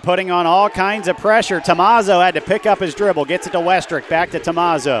 Minutemen putting on all kinds of pressure. Tommaso had to pick up his dribble. Gets it to Westrick. Back to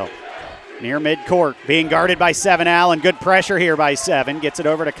Tommaso. Near midcourt. Being guarded by 7 Allen. Good pressure here by 7. Gets it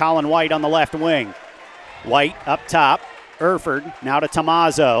over to Colin White on the left wing. White up top. Erford now to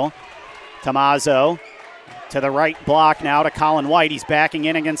Tommaso. Tommaso to the right block now to Colin White. He's backing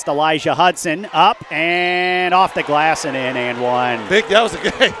in against Elijah Hudson. Up and off the glass and in and one. That was a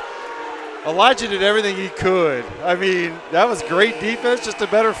good. Elijah did everything he could. I mean, that was great defense, just a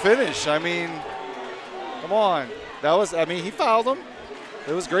better finish. I mean, come on. He fouled him.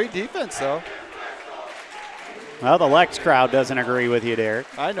 It was great defense, though. Well, the Lex crowd doesn't agree with you, Derek.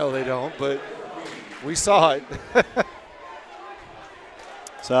 I know they don't, but we saw it.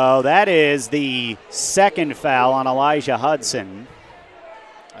 So that is the second foul on Elijah Hudson.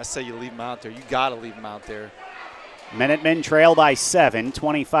 I say you leave him out there. You got to leave him out there. Minutemen trail by 7,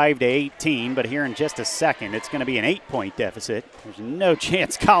 25-18, but here in just a second, it's going to be an 8-point deficit. There's no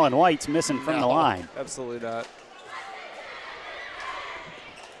chance Colin White's missing from the line. Absolutely not.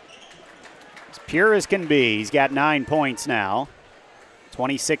 pure as can be. He's got 9 points now.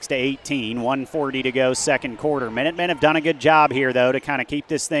 26-18, 1:40 to go, second quarter. Minutemen have done a good job here, though, to kind of keep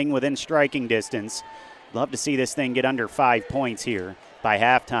this thing within striking distance. Love to see this thing get under 5 points here by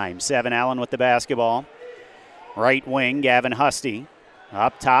halftime. Seven Allen with the basketball. Right wing, Gavin Husty.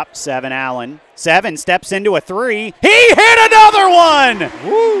 Up top, Seven Allen. Seven steps into a three. He hit another one!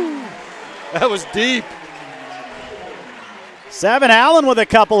 Woo! That was deep. Seven Allen with a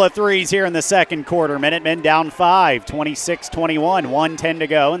couple of threes here in the second quarter. Minutemen down 5, 26-21, 1:10 to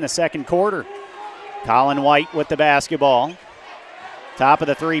go in the second quarter. Colin White with the basketball. Top of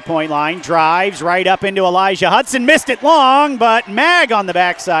the three-point line, drives right up into Elijah Hudson. Missed it long, but Mag on the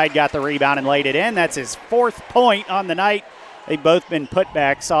backside got the rebound and laid it in. That's his 4th point on the night. They've both been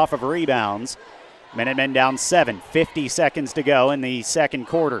putbacks off of rebounds. Minutemen down 7, 50 seconds to go in the second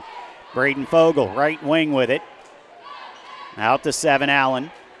quarter. Braden Fogle, right wing with it. Out to Seven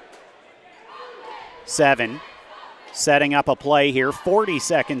Allen. Seven setting up a play here. 40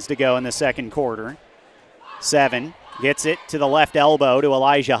 seconds to go in the second quarter. Seven gets it to the left elbow to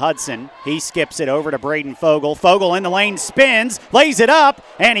Elijah Hudson. He skips it over to Braden Fogle. Fogle in the lane, spins, lays it up,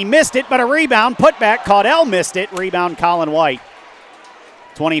 and he missed it, but a rebound. Putback, Caudell missed it. Rebound, Colin White.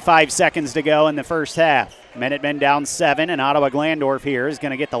 25 seconds to go in the first half. Minutemen down 7, and Ottawa-Glandorf here is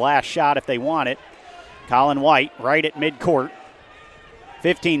going to get the last shot if they want it. Colin White right at midcourt.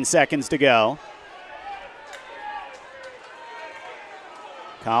 15 seconds to go.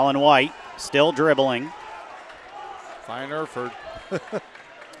 Colin White still dribbling. Fine Erford.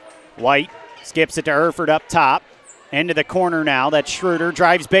 White skips it to Erford up top. Into the corner now. That's Schroeder.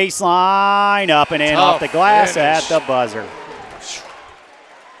 Drives baseline. Up and in Tough off the glass finish. at the buzzer.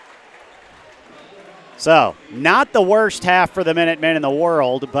 So, not the worst half for the Minutemen in the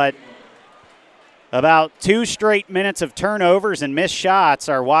world, but about 2 straight minutes of turnovers and missed shots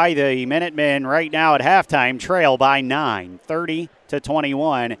are why the Minutemen right now at halftime trail by 9,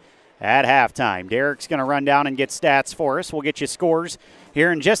 30-21 at halftime. Derek's going to run down and get stats for us. We'll get you scores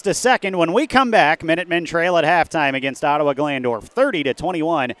here in just a second. When we come back, Minutemen trail at halftime against Ottawa-Glandorf,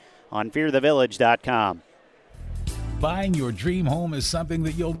 30-21 on fearthevillage.com. Buying your dream home is something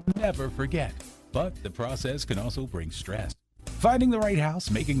that you'll never forget, but the process can also bring stress. Finding the right house,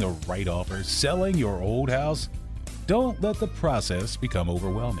 making the right offer, selling your old house. Don't let the process become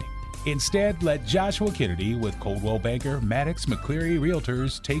overwhelming. Instead, let Joshua Kennedy with Coldwell Banker Maddox McCleary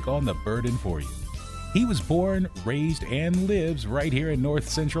Realtors take on the burden for you. He was born, raised, and lives right here in North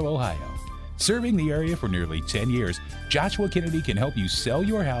Central Ohio. Serving the area for nearly 10 years, Joshua Kennedy can help you sell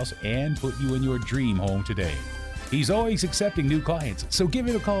your house and put you in your dream home today. He's always accepting new clients, so give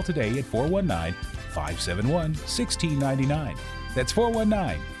him a call today at 419-571-1699. That's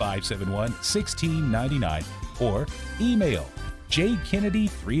 419-571-1699, or email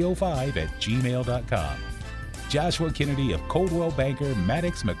jkennedy305@gmail.com. Joshua Kennedy of Coldwell Banker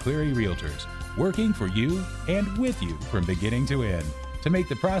Maddox McCleary Realtors, working for you and with you from beginning to end to make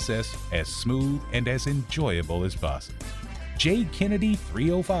the process as smooth and as enjoyable as possible.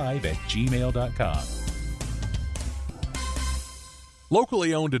 jkennedy305@gmail.com.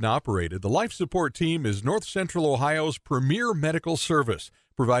 Locally owned and operated, the Life Support Team is North Central Ohio's premier medical service,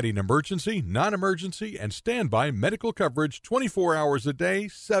 providing emergency, non-emergency, and standby medical coverage 24 hours a day,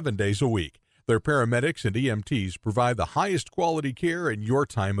 7 days a week. Their paramedics and EMTs provide the highest quality care in your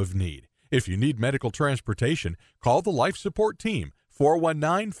time of need. If you need medical transportation, call the Life Support Team,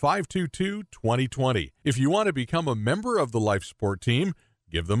 419-522-2020. If you want to become a member of the Life Support Team,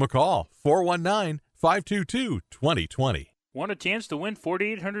 give them a call, 419-522-2020. Want a chance to win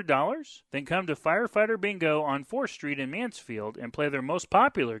 $4,800? Then come to Firefighter Bingo on 4th Street in Mansfield and play their most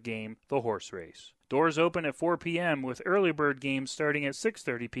popular game, the horse race. Doors open at 4 p.m. with early bird games starting at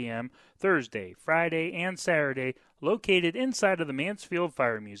 6:30 p.m. Thursday, Friday, and Saturday, located inside of the Mansfield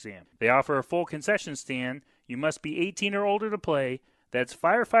Fire Museum. They offer a full concession stand. You must be 18 or older to play. That's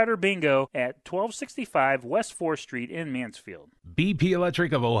Firefighter Bingo at 1265 West 4th Street in Mansfield. BP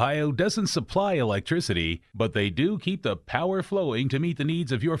Electric of Ohio doesn't supply electricity, but they do keep the power flowing to meet the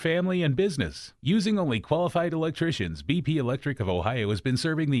needs of your family and business. Using only qualified electricians, BP Electric of Ohio has been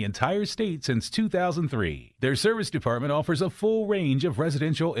serving the entire state since 2003. Their service department offers a full range of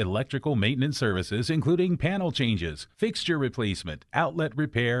residential electrical maintenance services, including panel changes, fixture replacement, outlet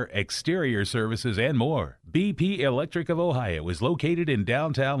repair, exterior services, and more. BP Electric of Ohio is located in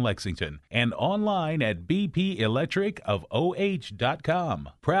downtown Lexington and online at bpelectricofoh.com.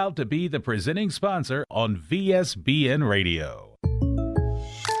 Proud to be the presenting sponsor on VSBN Radio.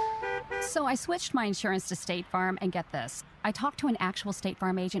 So I switched my insurance to State Farm, and get this. I talked to an actual State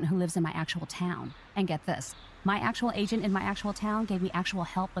Farm agent who lives in my actual town. And get this. My actual agent in my actual town gave me actual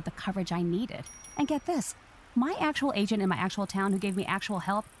help with the coverage I needed. And get this. My actual agent in my actual town who gave me actual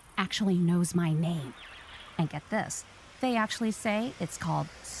help actually knows my name. And get this. They actually say it's called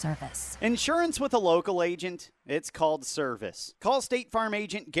service. Insurance with a local agent, it's called service. Call State Farm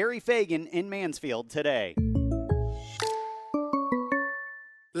agent Gary Fagan in Mansfield today.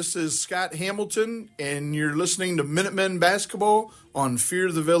 This is Scott Hamilton, and you're listening to Minutemen Basketball on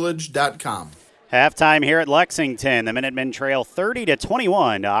fearthevillage.com. Halftime here at Lexington. The Minutemen trail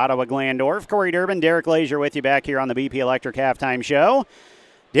 30-21 to Ottawa-Glandorf. Corey Durbin, Derek Glazier with you back here on the BP Electric Halftime Show.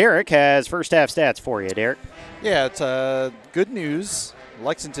 Derek has first half stats for you. Derek? Yeah, it's good news.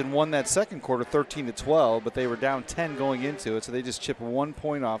 Lexington won that second quarter 13-12, but they were down 10 going into it, so they just chipped 1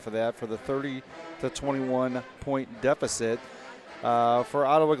 point off of that for the 30-21 point deficit. For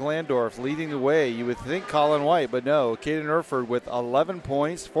Ottawa-Glandorf, leading the way, you would think Colin White, but no. Caden Erford with 11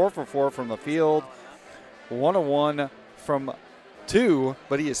 points, 4 for 4 from the field, 1 of 1 from 2,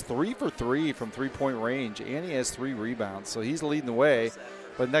 but he is 3 for 3 from three-point range, and he has 3 rebounds, so he's leading the way.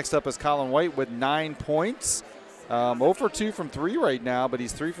 But next up is Colin White with 9 points, 0 for 2 from 3 right now, but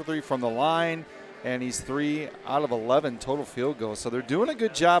he's 3 for 3 from the line, and he's 3 out of 11 total field goals. So they're doing a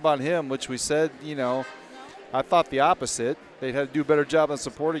good job on him, which we said, I thought the opposite. They'd have to do a better job on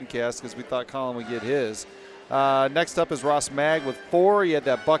supporting cast because we thought Colin would get his. Next up is Ross Mag with 4. He had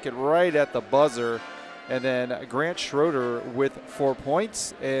that bucket right at the buzzer. And then Grant Schroeder with 4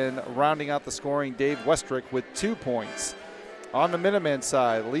 points. And rounding out the scoring, Dave Westrick with 2 points. On the Minutemen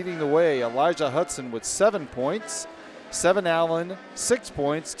side, leading the way, Elijah Hudson with 7 points. 7 Allen, 6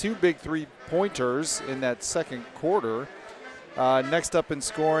 points, 2 big three-pointers in that second quarter. Next up in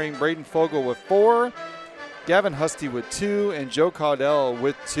scoring, Braden Fogel with 4. Gavin Husty with 2, and Joe Caudell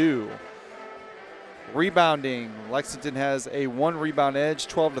with 2. Rebounding, Lexington has a 1 rebound edge,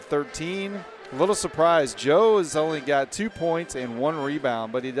 12-13. A little surprised, Joe has only got 2 points and 1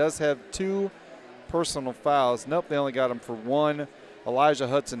 rebound, but he does have 2 personal fouls. Nope, they only got him for 1. Elijah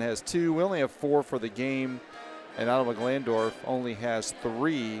Hudson has 2. We only have 4 for the game, and Ottawa-Glandorf only has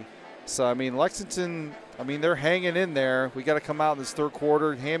 3. So, Lexington, they're hanging in there. We got to come out in this third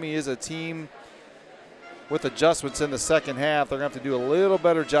quarter. Hammy is a team with adjustments in the second half. They're going to have to do a little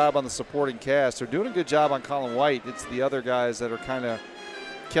better job on the supporting cast. They're doing a good job on Colin White. It's the other guys that are kind of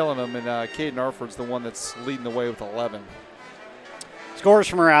killing them, and Caden Arford's the one that's leading the way with 11. Scores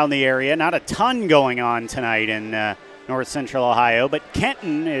from around the area. Not a ton going on tonight in North Central Ohio, but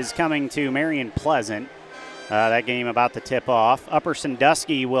Kenton is coming to Marion Pleasant. That game about to tip off. Upper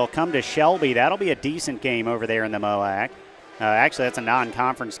Sandusky will come to Shelby. That'll be a decent game over there in the MOAC. Actually, that's a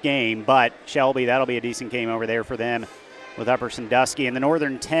non-conference game, but Shelby, that'll be a decent game over there for them with Upper Sandusky. In the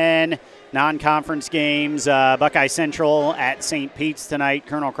Northern 10, non-conference games, Buckeye Central at St. Pete's tonight,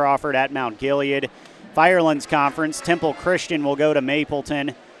 Colonel Crawford at Mount Gilead. Firelands Conference, Temple Christian will go to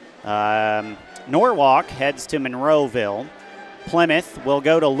Mapleton. Norwalk heads to Monroeville. Plymouth will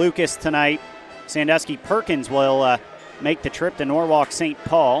go to Lucas tonight. Sandusky Perkins will make the trip to Norwalk St.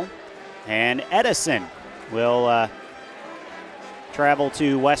 Paul. And Edison will travel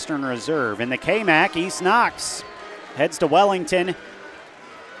to Western Reserve. In the KMAC, East Knox heads to Wellington.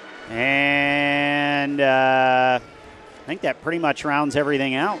 And I think that pretty much rounds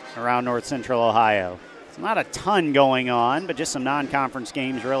everything out around North Central Ohio. It's not a ton going on, but just some non-conference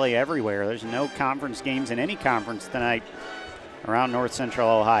games really everywhere. There's no conference games in any conference tonight around North Central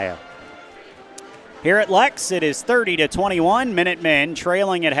Ohio. Here at Lex, it is 30-21. Minutemen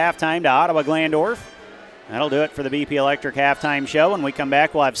trailing at halftime to Ottawa-Glandorf. That'll do it for the BP Electric Halftime Show. When we come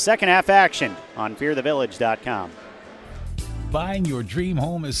back, we'll have second half action on fearthevillage.com. Buying your dream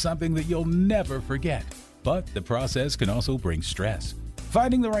home is something that you'll never forget, but the process can also bring stress.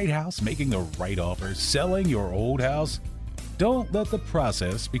 Finding the right house, making the right offer, selling your old house. Don't let the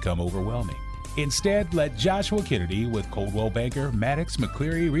process become overwhelming. Instead, let Joshua Kennedy with Coldwell Banker Maddox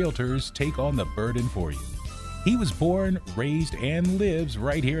McCleary Realtors take on the burden for you. He was born, raised, and lives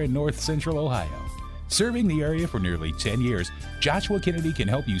right here in North Central Ohio. Serving the area for nearly 10 years, Joshua Kennedy can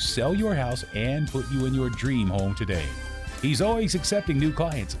help you sell your house and put you in your dream home today. He's always accepting new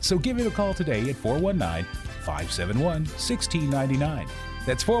clients, so give him a call today at 419-571-1699.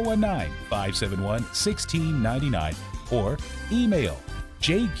 That's 419-571-1699, or email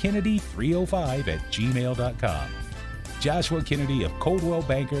jkennedy305@gmail.com. Joshua Kennedy of Coldwell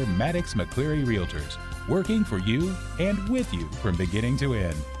Banker Maddox McCleary Realtors, working for you and with you from beginning to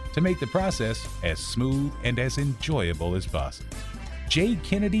end to make the process as smooth and as enjoyable as possible.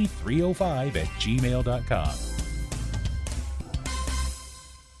 jkennedy305@gmail.com.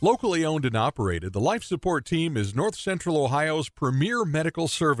 Locally owned and operated, the Life Support Team is North Central Ohio's premier medical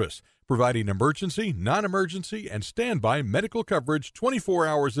service, providing emergency, non-emergency, and standby medical coverage 24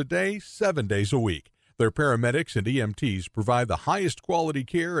 hours a day, 7 days a week. Their paramedics and EMTs provide the highest quality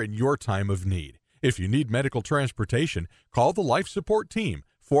care in your time of need. If you need medical transportation, call the Life Support Team,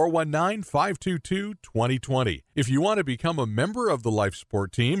 419-522-2020. If you want to become a member of the Life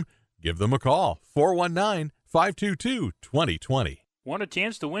Support Team, give them a call, 419-522-2020. Want a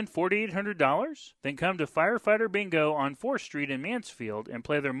chance to win $4,800? Then come to Firefighter Bingo on 4th Street in Mansfield and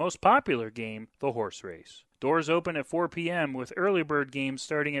play their most popular game, the horse race. Doors open at 4 p.m. with early bird games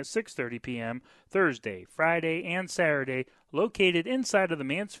starting at 6:30 p.m. Thursday, Friday, and Saturday, located inside of the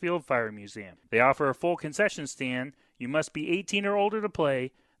Mansfield Fire Museum. They offer a full concession stand. You must be 18 or older to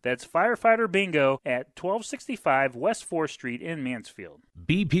play. That's Firefighter Bingo at 1265 West 4th Street in Mansfield.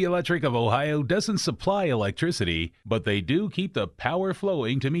 BP Electric of Ohio doesn't supply electricity, but they do keep the power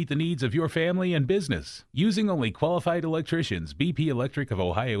flowing to meet the needs of your family and business. Using only qualified electricians, BP Electric of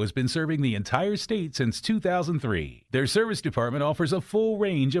Ohio has been serving the entire state since 2003. Their service department offers a full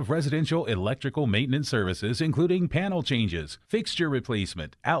range of residential electrical maintenance services, including panel changes, fixture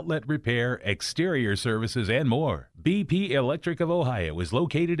replacement, outlet repair, exterior services, and more. BP Electric of Ohio is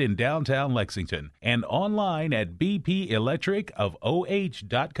located in downtown Lexington and online at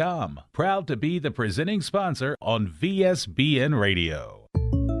bpelectricofoh.com. Proud to be the presenting sponsor on VSBN Radio.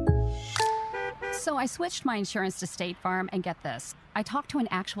 So I switched my insurance to State Farm, and get this. I talked to an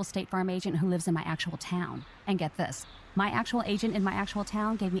actual State Farm agent who lives in my actual town. And get this. My actual agent in my actual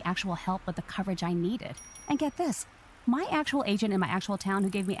town gave me actual help with the coverage I needed. And get this. My actual agent in my actual town who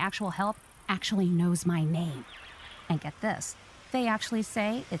gave me actual help actually knows my name. And get this. They actually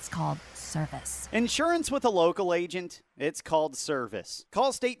say it's called service. Insurance with a local agent, it's called service.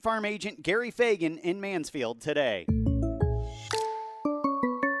 Call State Farm agent Gary Fagan in Mansfield today.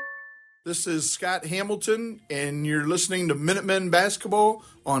 This is Scott Hamilton, and you're listening to Minutemen Basketball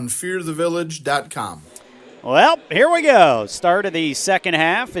on fearthevillage.com. Well, here we go. Start of the second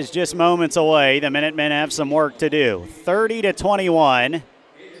half is just moments away. The Minutemen have some work to do. 30-21.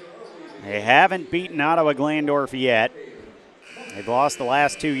 They haven't beaten Ottawa-Glandorf yet. They've lost the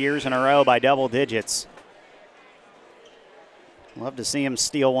last 2 years in a row by double digits. Love to see them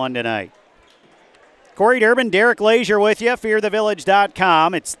steal one tonight. Corey Durbin, Derek Leisure with you,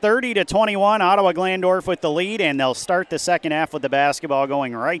 fearthevillage.com. It's 30-21, Ottawa-Glandorf with the lead, and they'll start the second half with the basketball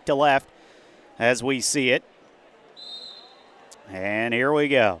going right to left as we see it. And here we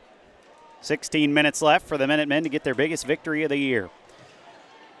go. 16 minutes left for the Minutemen to get their biggest victory of the year.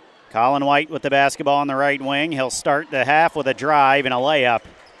 Colin White with the basketball on the right wing. He'll start the half with a drive and a layup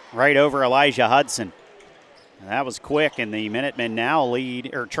right over Elijah Hudson. And that was quick, and the Minutemen now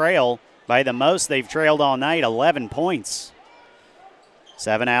trail by the most they've trailed all night, 11 points.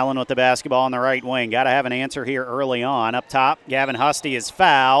 Seven Allen with the basketball on the right wing. Got to have an answer here early on. Up top, Gavin Husty is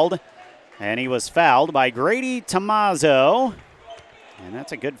fouled, and he was fouled by Grady Tomaso. And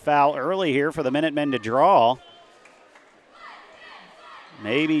that's a good foul early here for the Minutemen to draw.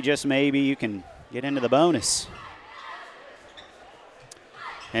 Maybe, just maybe, you can get into the bonus.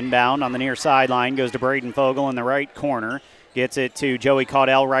 Inbound on the near sideline goes to Braden Fogle in the right corner. Gets it to Joey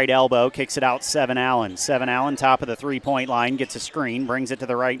Caudell, right elbow. Kicks it out, Seven Allen. Seven Allen, top of the three-point line, gets a screen, brings it to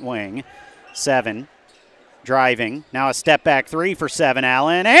the right wing. Seven, driving. Now a step-back three for Seven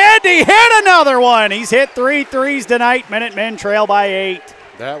Allen. And he hit another one! He's hit 3 threes tonight. Minutemen trail by 8.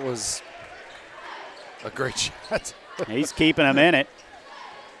 That was a great shot. He's keeping them in it.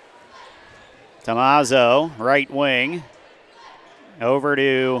 Tomaso, right wing, over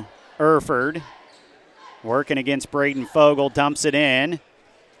to Erford, working against Braden Fogle, dumps it in.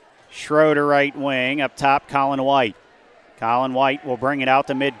 Schroeder, right wing, up top, Colin White. Colin White will bring it out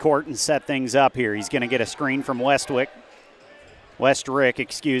to midcourt and set things up here. He's going to get a screen from Westrick.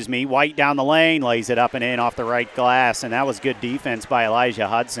 White down the lane, lays it up and in off the right glass, and that was good defense by Elijah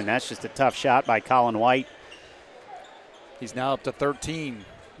Hudson. That's just a tough shot by Colin White. He's now up to 13.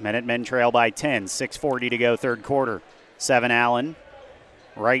 Minutemen trail by 10, 6:40 to go, third quarter. Seven Allen,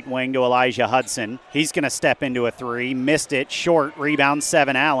 right wing to Elijah Hudson. He's going to step into a three, missed it, short, rebound,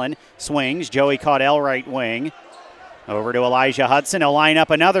 Seven Allen. Swings, Joey Caudell, right wing. Over to Elijah Hudson, he'll line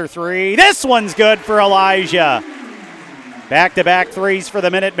up another three. This one's good for Elijah. Back-to-back threes for the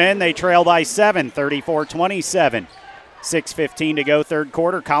Minutemen. They trail by 7, 34-27. 6:15 to go, third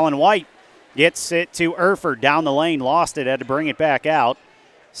quarter. Colin White gets it to Erford down the lane, lost it, had to bring it back out.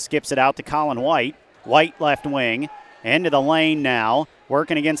 Skips it out to Colin White. White left wing. Into the lane now.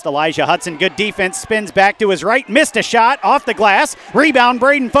 Working against Elijah Hudson. Good defense. Spins back to his right. Missed a shot off the glass. Rebound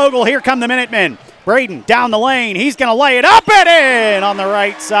Braden Fogle. Here come the Minutemen. Braden down the lane. He's going to lay it up and in on the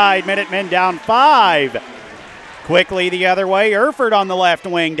right side. Minutemen down 5. Quickly the other way. Erford on the left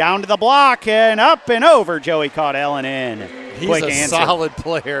wing. Down to the block and up and over. Joey Caudell and in. He's Quick a answer. solid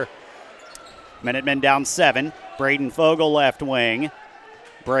player. Minutemen down 7. Braden Fogle left wing.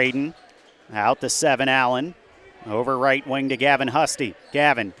 Braden out to 7. Allen. Over right wing to Gavin Husty.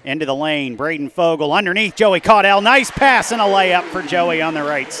 Gavin into the lane. Braden Fogle underneath Joey Caudell. Nice pass and a layup for Joey on the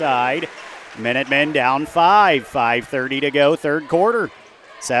right side. Minutemen down 5. 5:30 to go, third quarter.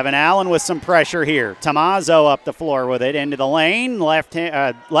 7 Allen with some pressure here. Tommaso up the floor with it into the lane. Left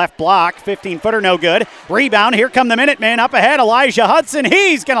block, 15-footer, no good. Rebound, here come the Minutemen up ahead. Elijah Hudson,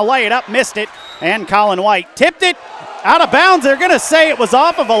 he's going to lay it up, missed it. And Colin White tipped it out of bounds. They're going to say it was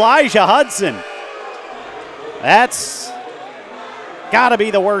off of Elijah Hudson. That's got to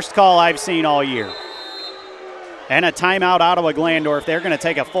be the worst call I've seen all year. And a timeout, Ottawa-Glandorf. They're going to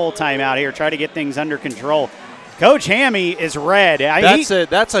take a full timeout here, try to get things under control. Coach Hammy is red.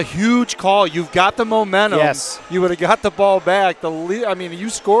 That's a huge call. You've got the momentum. Yes. You would have got the ball back. You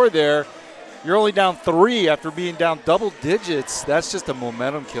scored there. You're only down 3 after being down double digits. That's just a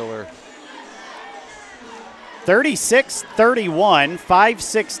momentum killer. 36-31,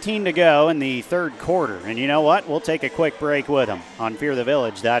 5:16 to go in the third quarter. And you know what? We'll take a quick break with them on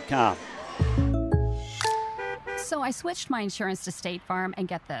fearthevillage.com. So I switched my insurance to State Farm, and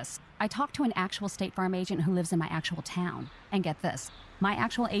get this. I talked to an actual State Farm agent who lives in my actual town. And get this. My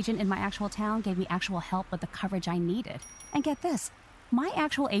actual agent in my actual town gave me actual help with the coverage I needed. And get this. My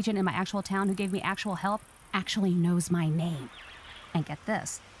actual agent in my actual town who gave me actual help actually knows my name. And get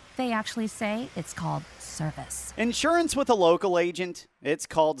this. They actually say it's called service. Insurance with a local agent, it's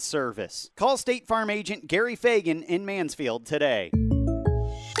called service. Call State Farm agent Gary Fagan in Mansfield today.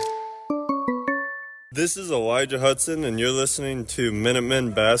 This is Elijah Hudson, and you're listening to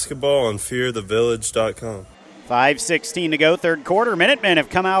Minutemen Basketball on fearthevillage.com. 5:16 to go, third quarter. Minutemen have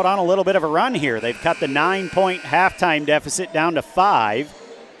come out on a little bit of a run here. They've cut the 9-point halftime deficit down to 5,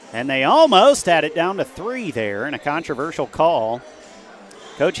 and they almost had it down to 3 there in a controversial call.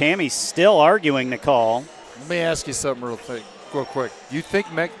 Coach Hammy's still arguing the call. Let me ask you something real quick. Do you think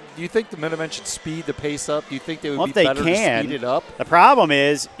the Minutemen should speed the pace up? Do you think they would be better to speed it up? The problem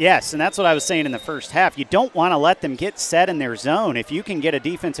is, yes, and that's what I was saying in the first half. You don't want to let them get set in their zone. If you can get a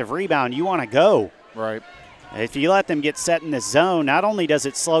defensive rebound, you want to go. Right. If you let them get set in the zone, not only does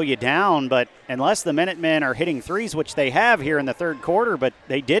it slow you down, but unless the Minutemen are hitting threes, which they have here in the third quarter, but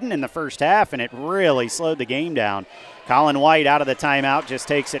they didn't in the first half, and it really slowed the game down. Colin White out of the timeout just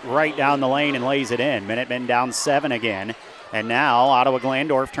takes it right down the lane and lays it in. Minutemen down 7 again. And now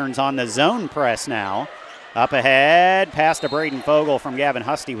Ottawa-Glandorf turns on the zone press now. Up ahead, pass to Braden Fogle from Gavin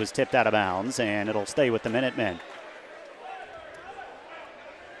Husty was tipped out of bounds, and it'll stay with the Minutemen.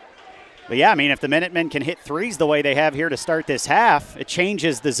 But yeah, I mean, if the Minutemen can hit threes the way they have here to start this half, it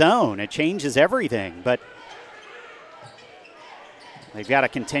changes the zone. It changes everything. But they've got to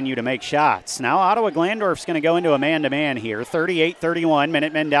continue to make shots. Now Ottawa-Glandorf's going to go into a man-to-man here. 38-31,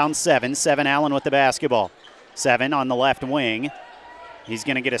 Minutemen down 7. 7 Allen with the basketball. 7 on the left wing. He's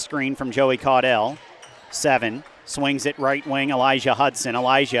going to get a screen from Joey Caudell. 7 swings it right wing, Elijah Hudson.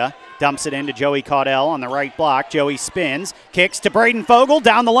 Elijah dumps it into Joey Caudell on the right block. Joey spins, kicks to Braden Fogle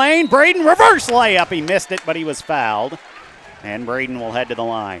down the lane. Braden reverse layup. He missed it, but he was fouled. And Braden will head to the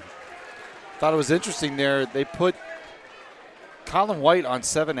line. Thought it was interesting there. They put Colin White on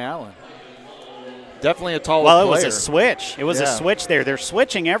 7 Allen. Definitely a taller player. Well, it was a switch. It was a switch there. They're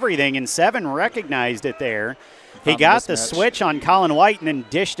switching everything, and 7 recognized it there. He got the switch on Colin White and then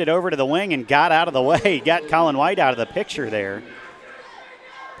dished it over to the wing and got out of the way. Got Colin White out of the picture there.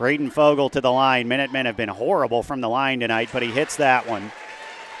 Braden Fogle to the line. Minutemen have been horrible from the line tonight, but he hits that one.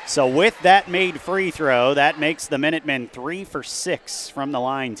 So with that made free throw, that makes the Minutemen 3 for 6 from the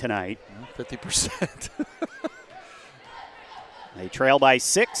line tonight. 50%. They trail by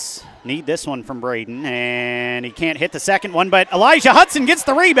 6. Need this one from Braden, and he can't hit the second one, but Elijah Hudson gets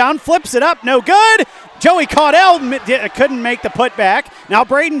the rebound, flips it up, no good. Joey Caudell couldn't make the putback. Now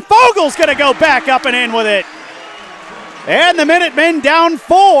Braden Fogle's going to go back up and in with it. And the Minutemen down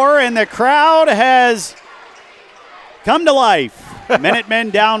 4, and the crowd has come to life. Minutemen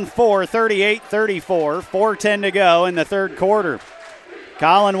down 4, 38-34, 4:10 to go in the third quarter.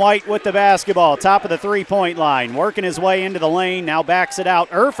 Colin White with the basketball, top of the three-point line, working his way into the lane, now backs it out.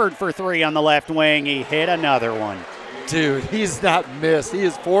 Erford for 3 on the left wing. He hit another one. Dude, he's not missed. He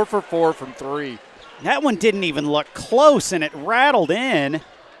is 4 for 4 from 3. That one didn't even look close, and it rattled in.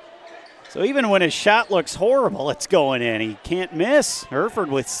 So even when his shot looks horrible, it's going in. He can't miss. Erford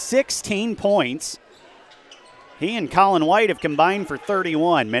with 16 points. He and Colin White have combined for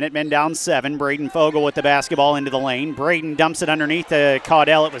 31. Minutemen down 7. Braden Fogel with the basketball into the lane. Braden dumps it underneath to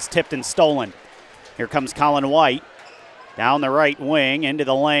Caudell. It was tipped and stolen. Here comes Colin White. Down the right wing, into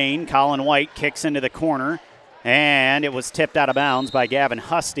the lane. Colin White kicks into the corner. And it was tipped out of bounds by Gavin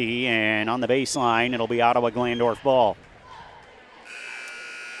Husty. And on the baseline, it'll be Ottawa-Glandorf ball.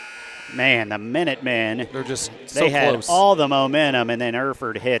 Man, the Minutemen, they're just so they had close. all the momentum, and then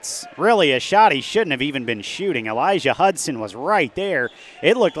Erford hits really a shot he shouldn't have even been shooting. Elijah Hudson was right there.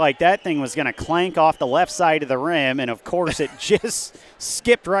 It looked like that thing was going to clank off the left side of the rim, and of course it just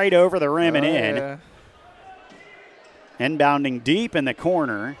skipped right over the rim and in. Yeah. Inbounding deep in the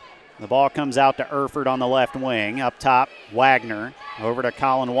corner. The ball comes out to Erford on the left wing. Up top, Wagner over to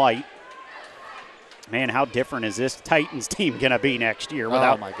Colin White. Man, how different is this Titans team going to be next year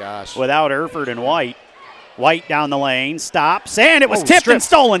without, oh my gosh, without Erford and White? White down the lane, stops, and it was tipped stripped and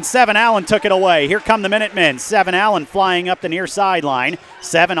stolen. Seven Allen took it away. Here come the Minutemen. Seven Allen flying up the near sideline.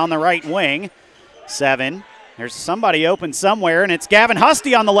 Seven on the right wing. Seven. There's somebody open somewhere, and it's Gavin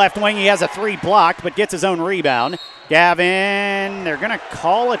Husty on the left wing. He has a 3 blocked, but gets his own rebound. Gavin, they're going to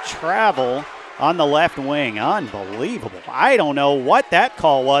call a travel on the left wing. Unbelievable. I don't know what that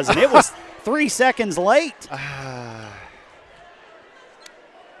call was, and it was 3 seconds late.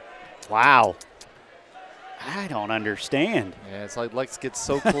 Wow. I don't understand. Yeah, it's like Lex gets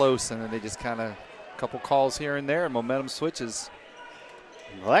so close, and then they just kind of a couple calls here and there, and momentum switches.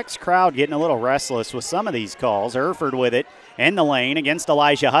 Lex crowd getting a little restless with some of these calls. Erford with it in the lane against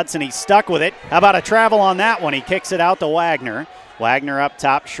Elijah Hudson. He's stuck with it. How about a travel on that one? He kicks it out to Wagner. Wagner up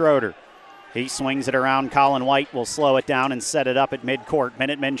top, Schroeder. He swings it around. Colin White will slow it down and set it up at midcourt.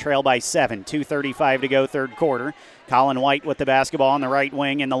 Minutemen trail by 7. 2:35 to go, third quarter. Colin White with the basketball on the right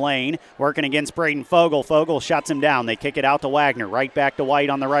wing in the lane, working against Braden Fogel. Fogel shuts him down. They kick it out to Wagner. Right back to White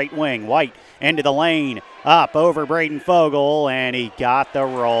on the right wing. White into the lane, up over Braden Fogel, and he got the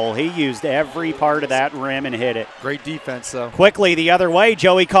roll. He used every part of that rim and hit it. Great defense, though. Quickly the other way,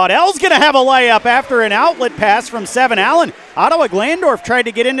 Joey Caudell's going to have a layup after an outlet pass from Seven Allen. Ottawa-Glandorf tried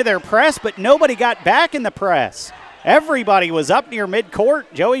to get into their press, but nobody got back in the press. Everybody was up near midcourt.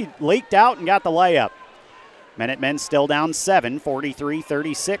 Joey leaked out and got the layup. Minutemen still down 7,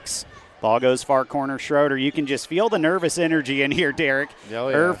 43-36. Ball goes far corner, Schroeder. You can just feel the nervous energy in here, Derek. Oh,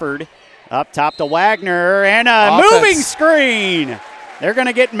 yeah. Erford up top to Wagner, and a Offense. moving screen. They're going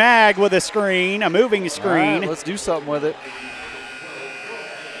to get mag with a screen, a moving screen. All right, let's do something with it.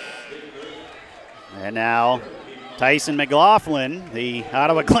 And now Tyson McLaughlin, the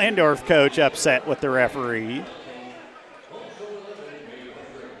Ottawa-Glandorf coach, upset with the referee.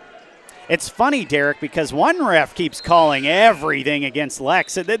 It's funny, Derek, because one ref keeps calling everything against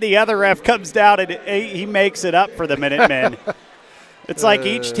Lex, and then the other ref comes down and he makes it up for the Minutemen. It's like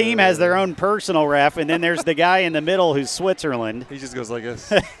each team has their own personal ref, and then there's the guy in the middle who's Switzerland. He just goes like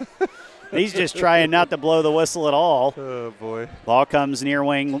this. He's just trying not to blow the whistle at all. Oh, boy. Ball comes near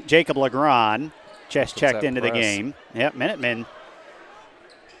wing. Jacob Legrand chest checked into the game. Yep, Minutemen.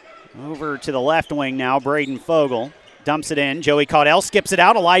 Over to the left wing now, Braden Fogel. Dumps it in. Joey Caudell skips it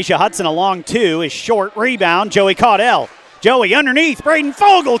out. Elijah Hudson along 2 is short. Rebound, Joey Caudell. Joey underneath. Braden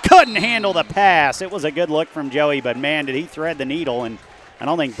Fogel couldn't handle the pass. It was a good look from Joey, but man, did he thread the needle, and I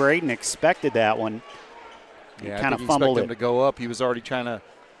don't think Braden expected that one. He kind of fumbled it. Him to go up. He was already trying to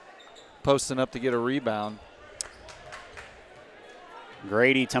posting up to get a rebound.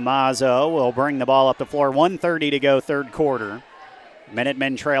 Grady Tommaso will bring the ball up the floor. 1:30 to go, third quarter.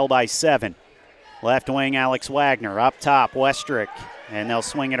 Minutemen trail by 7. Left wing, Alex Wagner. Up top, Westrick. And they'll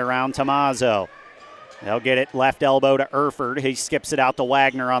swing it around Tommaso. They'll get it left elbow to Erford. He skips it out to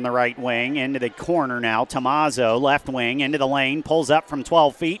Wagner on the right wing. Into the corner now. Tommaso, left wing, into the lane. Pulls up from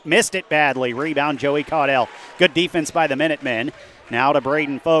 12 feet. Missed it badly. Rebound, Joey Caudell. Good defense by the Minutemen. Now to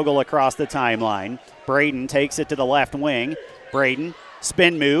Braden Fogel across the timeline. Braden takes it to the left wing. Braden,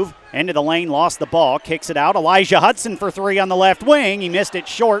 spin move. Into the lane, lost the ball. Kicks it out. Elijah Hudson for 3 on the left wing. He missed it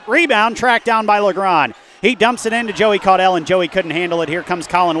short. Rebound, tracked down by Legrand. He dumps it into Joey Caudell, and Joey couldn't handle it. Here comes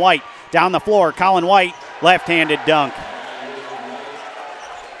Colin White. Down the floor, Colin White, left-handed dunk.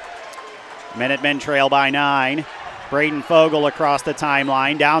 Minutemen trail by 9. Braden Fogel across the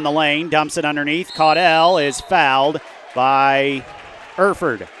timeline, down the lane, dumps it underneath. Caudell is fouled by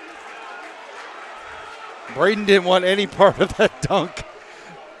Erford. Braden didn't want any part of that dunk.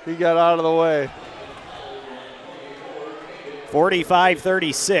 He got out of the way.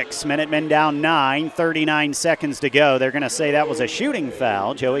 45-36, Minutemen down 9, 39 seconds to go. They're going to say that was a shooting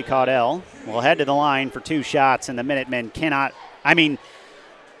foul. Joey Caudell will head to the line for 2 shots, and the Minutemen cannot,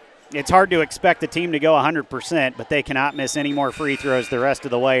 it's hard to expect the team to go 100%, but they cannot miss any more free throws the rest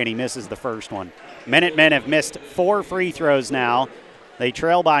of the way, and he misses the first one. Minutemen have missed 4 free throws now. They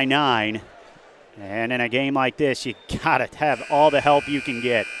trail by 9. And in a game like this, you got to have all the help you can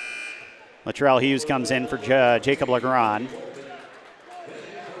get. Latrell Hughes comes in for Jacob Legrand.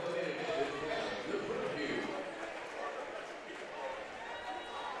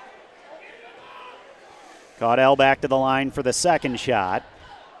 Caudell back to the line for the second shot.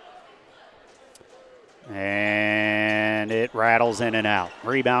 And it rattles in and out.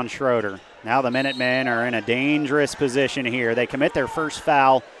 Rebound Schroeder. Now the Minutemen are in a dangerous position here. They commit their first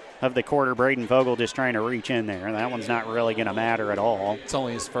foul of the quarter. Braden Vogel just trying to reach in there. That one's not really going to matter at all. It's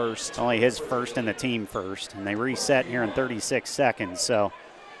only his first. Only his first and the team first. And they reset here in 36 seconds, so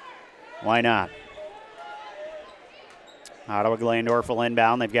why not? Ottawa-Glandorf will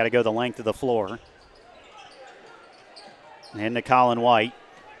inbound. They've got to go the length of the floor. Into Colin White.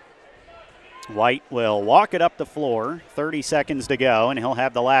 White will walk it up the floor. 30 seconds to go, and he'll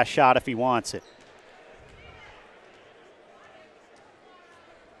have the last shot if he wants it.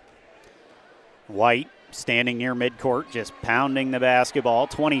 White standing near midcourt, just pounding the basketball.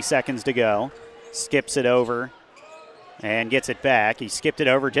 20 seconds to go. Skips it over and gets it back. He skipped it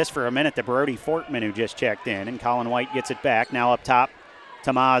over just for a minute to Brody Fortman, who just checked in, and Colin White gets it back. Now up top,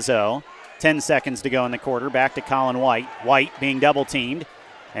 Tommaso. 10 seconds to go in the quarter. Back to Colin White. White being double-teamed.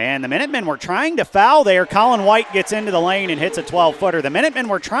 And the Minutemen were trying to foul there. Colin White gets into the lane and hits a 12-footer. The Minutemen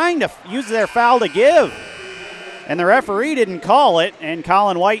were trying to use their foul to give. And the referee didn't call it, and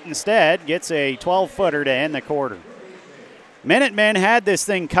Colin White instead gets a 12-footer to end the quarter. Minutemen had this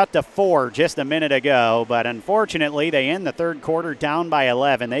thing cut to 4 just a minute ago, but unfortunately they end the third quarter down by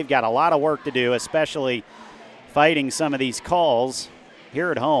 11. They've got a lot of work to do, especially fighting some of these calls here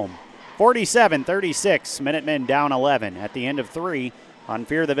at home. 47-36, Minutemen down 11 at the end of 3 on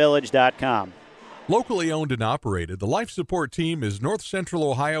fearthevillage.com. Locally owned and operated, the Life Support Team is North Central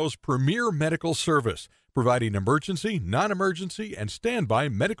Ohio's premier medical service, providing emergency, non-emergency, and standby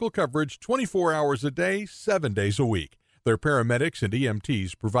medical coverage 24 hours a day, 7 days a week. Their paramedics and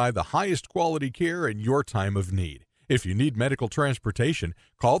EMTs provide the highest quality care in your time of need. If you need medical transportation,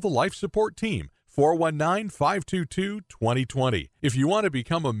 call the Life Support Team, 419-522-2020. If you want to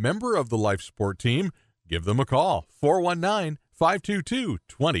become a member of the Life Support Team, give them a call,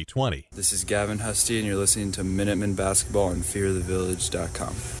 419-522-2020. This is Gavin Husty, and you're listening to Minutemen Basketball on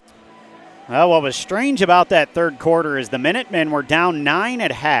fearthevillage.com. Well, what was strange about that third quarter is the Minutemen were down 9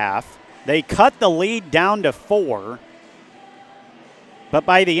 at half. They cut the lead down to 4. But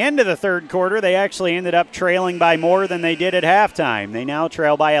by the end of the third quarter, they actually ended up trailing by more than they did at halftime. They now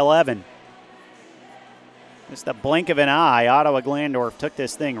trail by 11. Just a blink of an eye, Ottawa-Glandorf took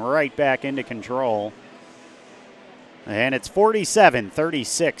this thing right back into control. And it's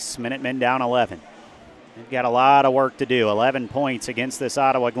 47-36, Minutemen down 11. They've got a lot of work to do. 11 points against this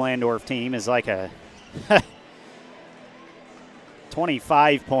Ottawa-Glandorf team is like a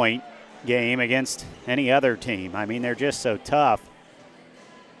 25-point game against any other team. I mean, they're just so tough.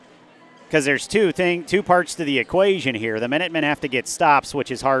 Because there's two parts to the equation here. The Minutemen have to get stops,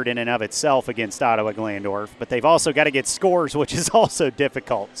 which is hard in and of itself against Ottawa-Glandorf, but they've also got to get scores, which is also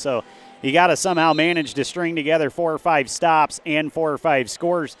difficult. So you got to somehow manage to string together 4 or 5 stops and 4 or 5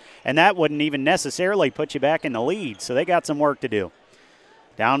 scores, and that wouldn't even necessarily put you back in the lead. So they got some work to do.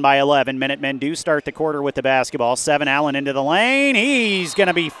 Down by 11, Minutemen do start the quarter with the basketball. 7 Allen into the lane. He's going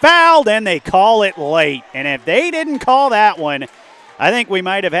to be fouled, and they call it late. And if they didn't call that one, I think we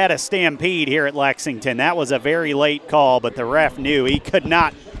might have had a stampede here at Lexington. That was a very late call, but the ref knew he could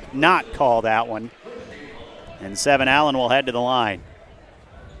not call that one. And 7 Allen will head to the line.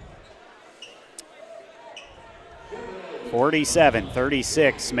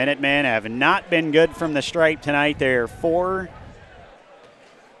 47-36. Minutemen have not been good from the stripe tonight. They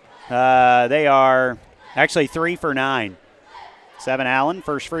are actually 3 for 9. 7 Allen,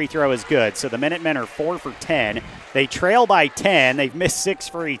 first free throw is good. So the Minutemen are 4 for 10. They trail by 10. They've missed 6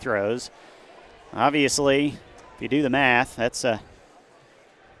 free throws. Obviously, if you do the math, that's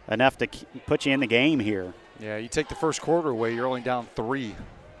enough to put you in the game here. Yeah, you take the first quarter away, you're only down 3.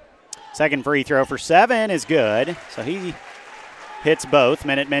 Second free throw for 7 is good. So he hits both.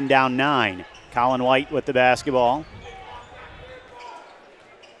 Minutemen down 9. Colin White with the basketball.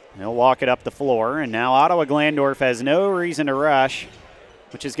 He'll walk it up the floor, and now Ottawa-Glandorf has no reason to rush,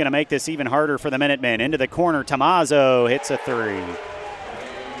 which is going to make this even harder for the Minutemen. Into the corner, Tommaso hits a 3.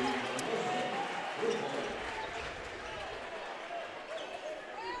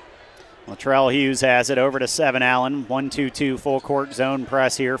 Latrell Hughes has it over to 7 Allen. 1-2-2 full court zone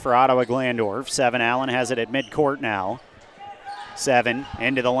press here for Ottawa-Glandorf. 7 Allen has it at midcourt now. 7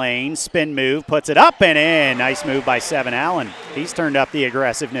 into the lane, spin move, puts it up and in. Nice move by Seven Allen. He's turned up the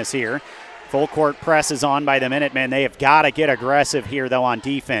aggressiveness here. Full court press is on by the Minutemen. They have got to get aggressive here, though, on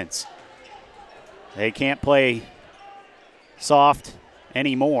defense. They can't play soft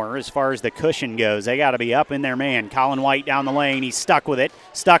anymore as far as the cushion goes. They got to be up in their man. Colin White down the lane. He's stuck with it,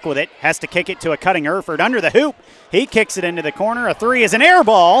 has to kick it to a cutting Erford under the hoop. He kicks it into the corner. A three is an air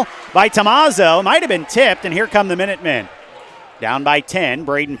ball by Tommaso. Might have been tipped, and here come the Minutemen. Down by 10,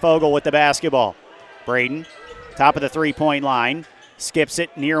 Braden Fogle with the basketball. Braden, top of the three-point line, skips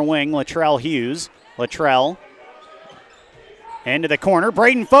it near wing, Latrell Hughes. Latrell into the corner.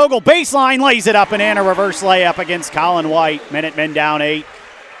 Braden Fogle, baseline, lays it up and in. A reverse layup against Colin White. Minutemen down 8.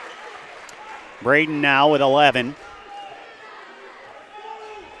 Braden now with 11.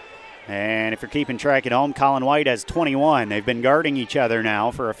 And if you're keeping track at home, Colin White has 21. They've been guarding each other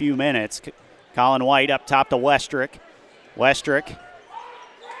now for a few minutes. Colin White up top to Westrick. Westrick.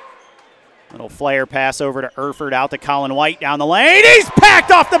 Little flare pass over to Erford, out to Colin White down the lane. He's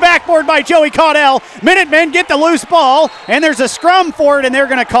packed off the backboard by Joey Caudell. Minutemen get the loose ball, and there's a scrum for it, and they're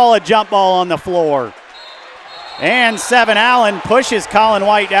going to call a jump ball on the floor. And Seven Allen pushes Colin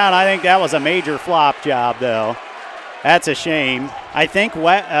White down. I think that was a major flop job, though. That's a shame. I think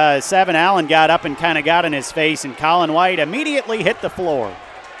Seven Allen got up and kind of got in his face, and Colin White immediately hit the floor.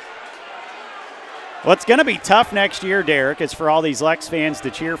 What's going to be tough next year, Derek, is for all these Lex fans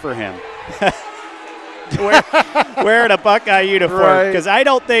to cheer for him. Wearing a Buckeye uniform, because I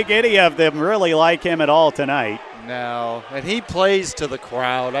don't think any of them really like him at all tonight. No, and he plays to the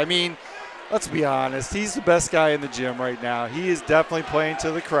crowd. I mean, let's be honest. He's the best guy in the gym right now. He is definitely playing to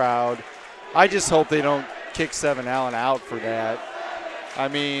the crowd. I just hope they don't kick Seven Allen out for that. I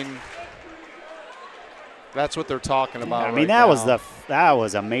mean, that's what they're talking about. I mean, that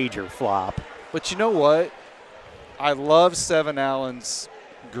was a major flop. But you know what? I love Seven Allen's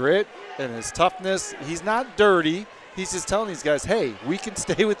grit and his toughness. He's not dirty. He's just telling these guys, hey, we can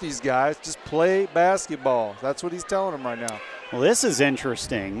stay with these guys. Just play basketball. That's what he's telling them right now. Well, this is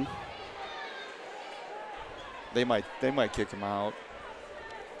interesting. They might kick him out.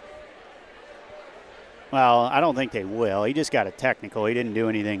 Well, I don't think they will. He just got a technical. He didn't do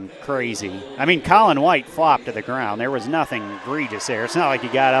anything crazy. I mean, Colin White flopped to the ground. There was nothing egregious there. It's not like he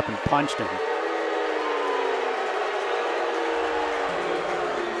got up and punched him.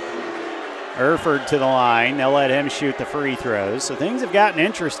 Erford to the line. They'll let him shoot the free throws. So things have gotten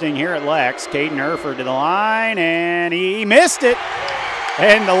interesting here at Lex. Caden Erford to the line, and he missed it.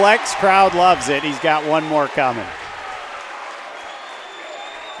 And the Lex crowd loves it. He's got one more coming.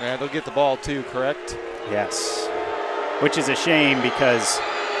 Yeah, they'll get the ball too, correct? Yes. Which is a shame because,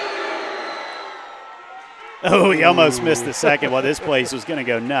 he almost missed the second one. This place was going to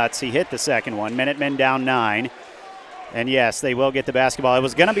go nuts. He hit the second one. Minutemen down 9. And yes, they will get the basketball. It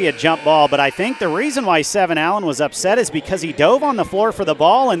was going to be a jump ball, but I think the reason why Seven Allen was upset is because he dove on the floor for the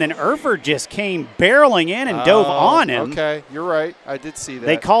ball, and then Erford just came barreling in and dove on him. Okay, you're right. I did see that.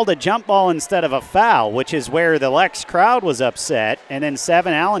 They called a jump ball instead of a foul, which is where the Lex crowd was upset. And then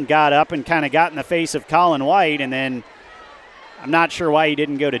Seven Allen got up and kind of got in the face of Colin White, and then I'm not sure why he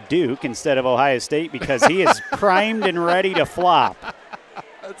didn't go to Duke instead of Ohio State, because he is primed and ready to flop.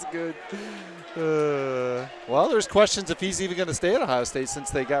 That's good. Well, there's questions if he's even going to stay at Ohio State since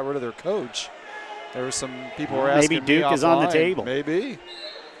they got rid of their coach. There were some people who were asking maybe Duke is on the table. Maybe.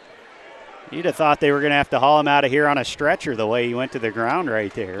 You'd have thought they were going to have to haul him out of here on a stretcher the way he went to the ground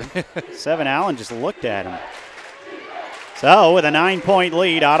right there. Seven Allen just looked at him. So with a 9-point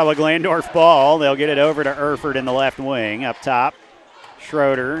lead, Ottawa-Glandorf ball. They'll get it over to Erford in the left wing. Up top,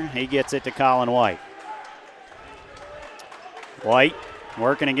 Schroeder. He gets it to Colin White. White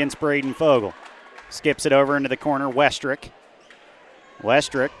working against Braden Fogle. Skips it over into the corner, Westrick.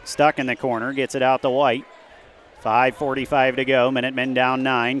 Westrick stuck in the corner, gets it out to White. 5:45 to go, Minutemen down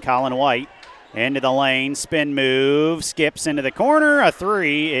 9. Colin White into the lane, spin move, skips into the corner. A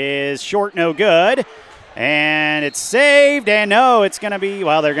three is short, no good. And it's saved, and no, it's going to be,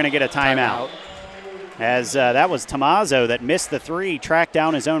 well, they're going to get a timeout. As that was Tommaso that missed the three, tracked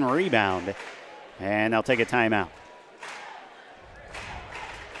down his own rebound. And they'll take a timeout.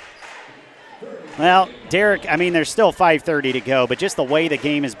 Well, Derek, I mean, there's still 5:30 to go, but just the way the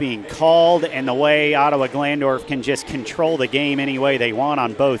game is being called and the way Ottawa-Glandorf can just control the game any way they want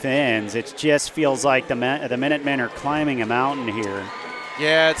on both ends, it just feels like the Minutemen are climbing a mountain here.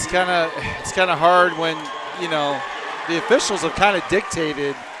 Yeah, it's kind of hard when, the officials have kind of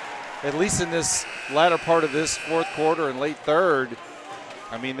dictated, at least in this latter part of this fourth quarter and late third.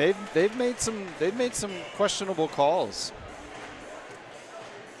 I mean, they've made some questionable calls.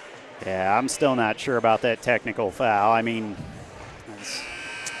 Yeah, I'm still not sure about that technical foul. I mean, defense.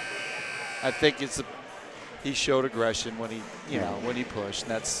 I think he showed aggression when he, when he pushed.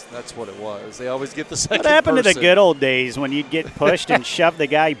 And that's what it was. They always get the second What happened person. to the good old days when you'd get pushed and shove the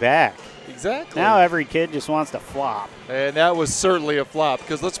guy back? Exactly. Now every kid just wants to flop. And that was certainly a flop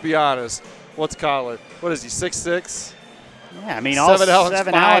because let's be honest. What's Colin? What is he, 6'6"? Yeah, I mean, all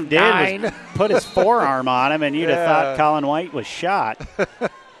Seven Allen did 5'9". was put his forearm on him, and you'd have thought Colin White was shot.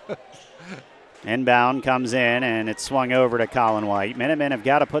 Inbound comes in, and it's swung over to Colin White. Minutemen have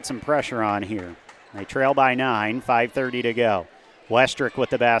got to put some pressure on here. They trail by 9, 5:30 to go. Westrick with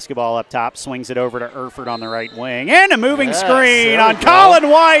the basketball up top, swings it over to Erford on the right wing. And a moving screen on Colin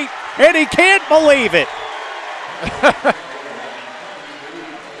White, and he can't believe it.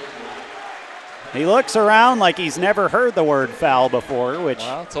 He looks around like he's never heard the word foul before, which...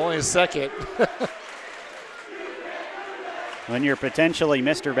 Well, it's only a second. When you're potentially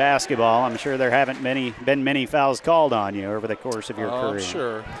Mr. Basketball, I'm sure there haven't been many fouls called on you over the course of your career.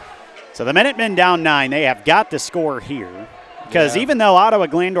 Sure. So the Minutemen down 9. They have got to score here. Because even though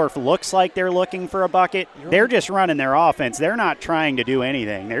Ottawa-Glandorf looks like they're looking for a bucket, they're just running their offense. They're not trying to do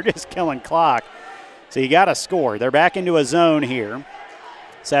anything. They're just killing clock. So you got to score. They're back into a zone here.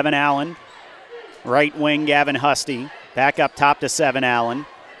 7 Allen. Right wing, Gavin Husty. Back up top to 7 Allen.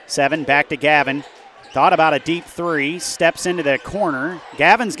 7 back to Gavin. Thought about a deep 3. Steps into the corner.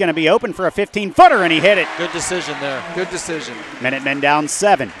 Gavin's going to be open for a 15-footer, and he hit it. Good decision there. Good decision. Minutemen down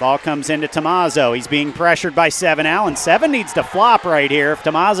 7. Ball comes into Tommaso. He's being pressured by 7 Allen. 7 needs to flop right here if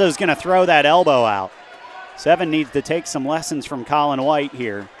Tommaso's going to throw that elbow out. 7 needs to take some lessons from Colin White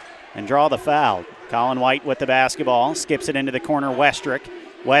here and draw the foul. Colin White with the basketball. Skips it into the corner, Westrick.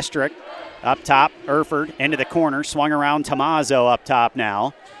 Westrick up top, Erford into the corner. Swung around Tommaso up top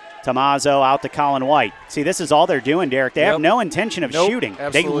now. Tommaso out to Colin White. See, this is all they're doing, Derek. They have no intention of shooting.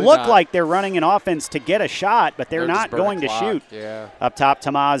 They look like they're running an offense to get a shot, but they're not going to shoot. Yeah. Up top,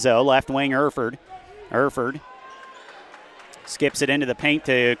 Tommaso, left wing, Erford. Erford skips it into the paint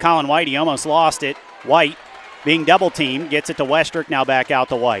to Colin White. He almost lost it. White, being double-teamed, gets it to Westrick, now back out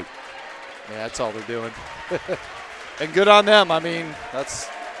to White. Yeah, that's all they're doing. And good on them. I mean, that's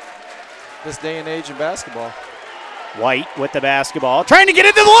this day and age in basketball. White with the basketball, trying to get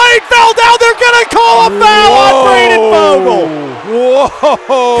into the lane, fell down. They're going to call a foul on Braden Vogel.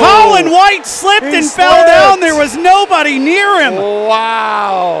 Whoa! Colin White slipped and fell down. There was nobody near him.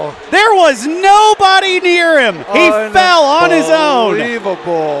 Wow! There was nobody near him. He fell on his own.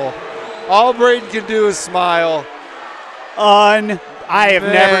 Unbelievable. All Braden can do is smile. I have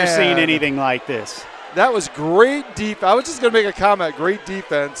never seen anything like this. That was great deep. I was just going to make a comment. Great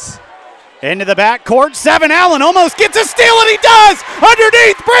defense. Into the backcourt, 7 Allen almost gets a steal, and he does!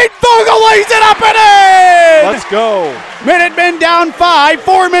 Underneath, Braden Vogel lays it up and in! Let's go. Minutemen down 5,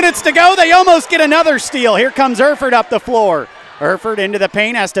 4 minutes to go. They almost get another steal. Here comes Erford up the floor. Erford into the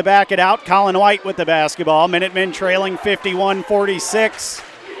paint, has to back it out. Colin White with the basketball. Minutemen trailing 51-46.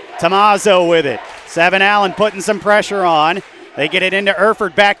 Tommaso with it. 7 Allen putting some pressure on. They get it into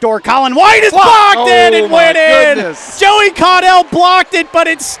Erford, backdoor. Colin White is blocked in and went in. Joey Caudell blocked it, but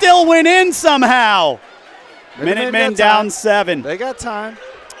it still went in somehow. Minutemen down 7. They got time.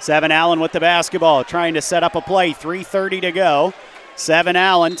 7 Allen with the basketball, trying to set up a play. 3:30 to go. 7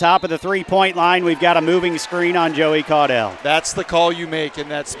 Allen, top of the three-point line. We've got a moving screen on Joey Caudell. That's the call you make in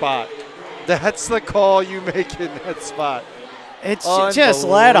that spot. That's the call you make in that spot. It's just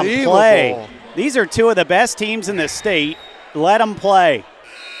let them play. These are two of the best teams in the state. Let them play.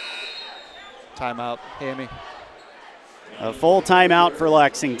 Timeout, Hammy. A full timeout for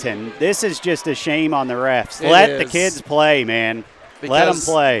Lexington. This is just a shame on the refs. Let the kids play, man. Let them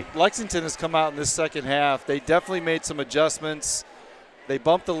play. Lexington has come out in this second half. They definitely made some adjustments. They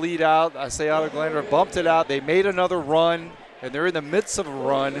bumped the lead out. I say Ottawa-Glandorf bumped it out. They made another run, and they're in the midst of a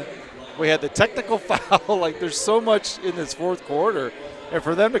run. We had the technical foul. Like, there's so much in this fourth quarter. And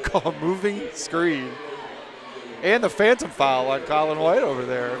for them to call a moving screen and the phantom foul on Colin White over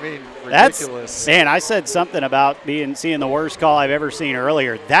there, I mean, ridiculous. Man, I said something about seeing the worst call I've ever seen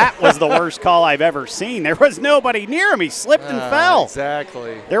earlier. That was the worst call I've ever seen. There was nobody near him. He slipped and fell.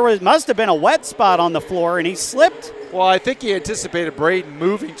 Exactly. There must have been a wet spot on the floor, and he slipped. Well, I think he anticipated Braden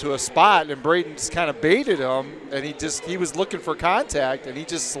moving to a spot, and Braden just kind of baited him, and he was looking for contact, and he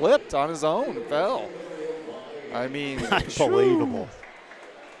just slipped on his own and fell. I mean, unbelievable.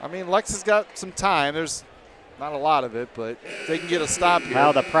 I mean, Lex has got some time. There's not a lot of it, but they can get a stop here.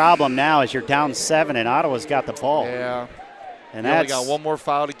 Well, the problem now is you're down 7, and Ottawa's got the ball. Yeah. And they only got one more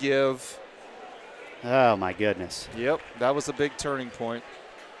foul to give. Oh, my goodness. Yep, that was a big turning point.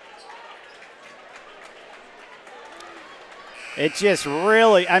 It just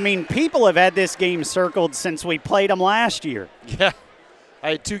really, I mean, people have had this game circled since we played them last year. Yeah.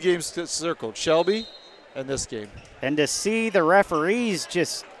 I had 2 games circled, Shelby and this game. And to see the referees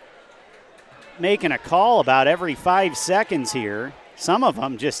just making a call about every 5 seconds here, some of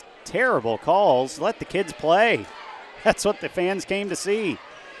them just terrible calls. Let the kids play. That's what the fans came to see.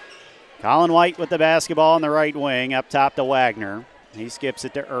 Colin White with the basketball on the right wing, up top to Wagner. He skips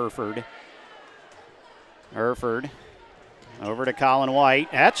it to Erford. Erford over to Colin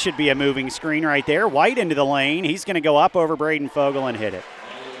White. That should be a moving screen right there. White into the lane. He's going to go up over Braden Fogle and hit it.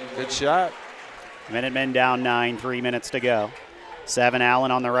 Good shot. Minutemen down 9, 3 minutes to go. 7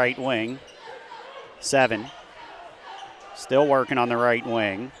 Allen on the right wing. 7. Still working on the right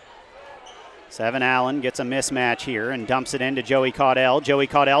wing. 7 Allen gets a mismatch here and dumps it into Joey Caudell. Joey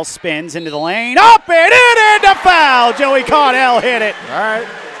Caudell spins into the lane. Up and in and a foul. Joey Caudell hit it. All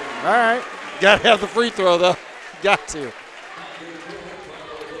right. Got to have the free throw, though. Got to.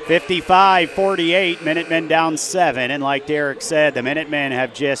 55-48, Minutemen down 7. And like Derek said, the Minutemen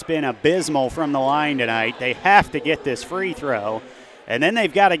have just been abysmal from the line tonight. They have to get this free throw. And then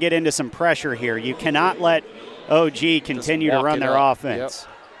they've got to get into some pressure here. You cannot let OG continue to run their offense. Yep.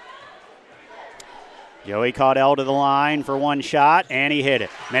 Joey Caudell to the line for one shot, and he hit it.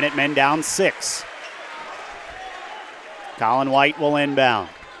 Minutemen down 6. Colin White will inbound.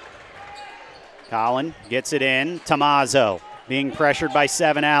 Colin gets it in. Tommaso being pressured by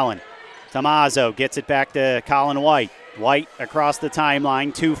 7 Allen. Tommaso gets it back to Colin White. White across the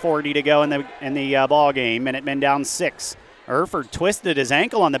timeline. 2:40 to go in the ball game. Minutemen down 6. Erford twisted his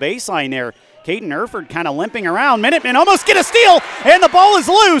ankle on the baseline there. Caden Erford kind of limping around. Minutemen almost get a steal, and the ball is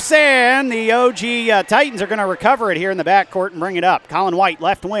loose, and the OG Titans are going to recover it here in the backcourt and bring it up. Colin White,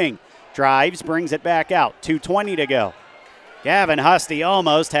 left wing, drives, brings it back out. 2:20 to go. Gavin Husty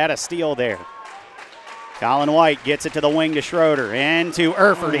almost had a steal there. Colin White gets it to the wing to Schroeder, and to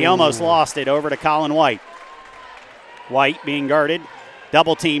Erford. He almost lost it over to Colin White. White being guarded,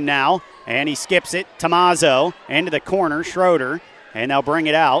 double team now, and he skips it. Tommaso into the corner, Schroeder, and they'll bring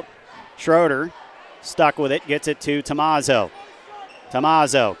it out. Schroeder stuck with it, gets it to Tommaso.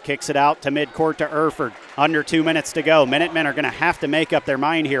 Tommaso kicks it out to midcourt to Erford. Under 2 minutes to go. Minutemen are going to have to make up their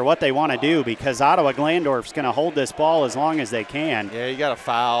mind here what they want to do because Ottawa-Glandorf's going to hold this ball as long as they can. Yeah, you got a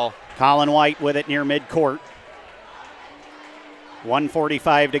foul. Colin White with it near midcourt.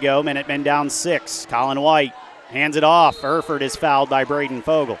 1:45 to go. Minutemen down 6. Colin White hands it off. Erford is fouled by Braden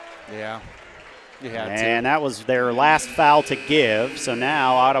Fogle. Yeah. And that was their last foul to give. So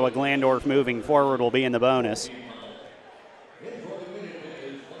now Ottawa-Glandorf moving forward will be in the bonus.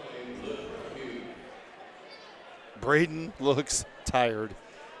 Braden looks tired.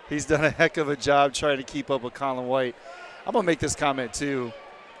 He's done a heck of a job trying to keep up with Colin White. I'm going to make this comment, too.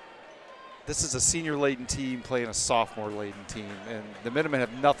 This is a senior-laden team playing a sophomore-laden team, and the Minutemen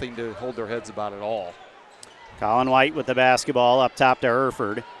have nothing to hold their heads about at all. Colin White with the basketball up top to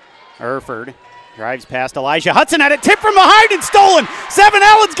Erford. Erford drives past Elijah Hudson, had it tipped from behind and stolen. 7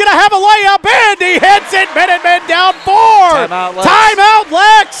 Allen's going to have a layup, and he hits it. Minutemen down 4. Timeout,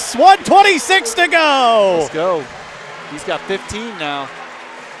 Lex. 1:26 to go. Let's go. He's got 15 now.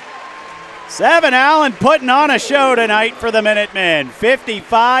 7 Allen putting on a show tonight for the Minutemen.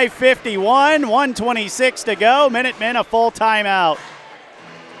 55-51, 1:26 to go. Minutemen a full timeout.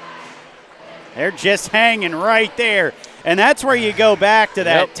 They're just hanging right there. And that's where you go back to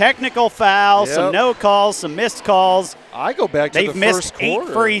that technical foul, some no calls, some missed calls. I go back to the first quarter. They've missed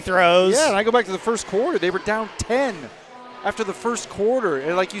 8 free throws. Yeah, and I go back to the first quarter. They were down 10 after the first quarter.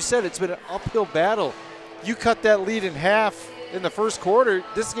 And like you said, it's been an uphill battle. You cut that lead in half in the first quarter,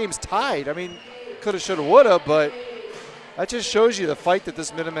 this game's tied. I mean, coulda, shoulda, woulda, but that just shows you the fight that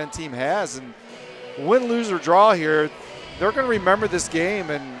this Minutemen team has. And win, lose, or draw here, they're going to remember this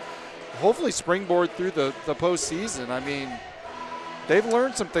game and hopefully springboard through the postseason. I mean, they've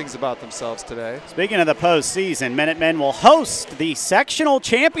learned some things about themselves today. Speaking of the postseason, Minutemen will host the sectional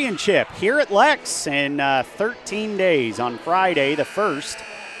championship here at Lex in 13 days on Friday the 1st.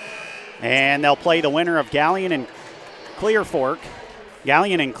 And they'll play the winner of Galleon and Clear Fork.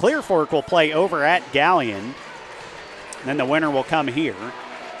 Galleon and Clear Fork will play over at Galleon. Then the winner will come here.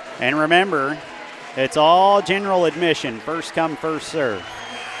 And remember, it's all general admission, first come, first serve.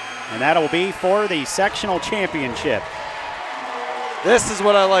 And that'll be for the sectional championship. This is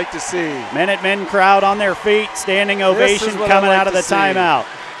what I like to see. Minutemen crowd on their feet, standing ovation coming out of the timeout.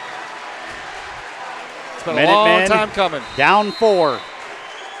 It's been a long time coming. Down 4.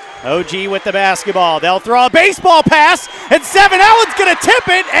 OG with the basketball. They'll throw a baseball pass, and 7 Allen's going to tip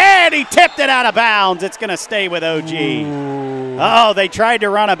it, and he tipped it out of bounds. It's going to stay with OG. Oh, they tried to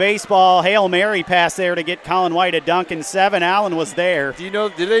run a baseball Hail Mary pass there to get Colin White a dunk, and 7 Allen was there.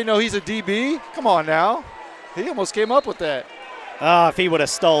 Did they know he's a DB? Come on now. He almost came up with that. Oh, if he would have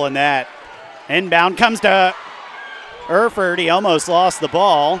stolen that. Inbound comes to Erford. He almost lost the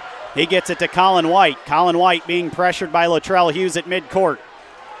ball. He gets it to Colin White. Colin White being pressured by Latrell Hughes at midcourt.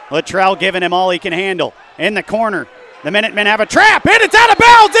 Latrell giving him all he can handle. In the corner, the Minutemen have a trap, and it's out of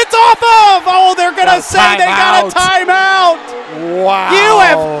bounds. It's off of. Oh, they're going to say they got a timeout. Wow. You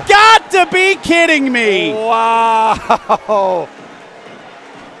have got to be kidding me. Wow.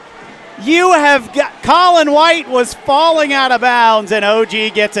 You have got – Colin White was falling out of bounds, and OG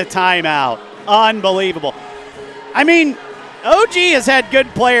gets a timeout. Unbelievable. I mean, OG has had good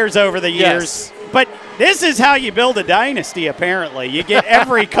players over the years, but this is how you build a dynasty, apparently. You get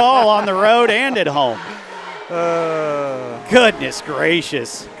every call on the road and at home. Goodness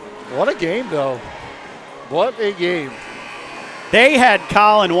gracious. What a game, though. What a game. They had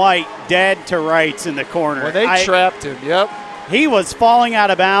Colin White dead to rights in the corner. When they trapped him, yep. He was falling out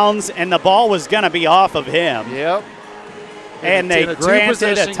of bounds, and the ball was going to be off of him. Yep. And they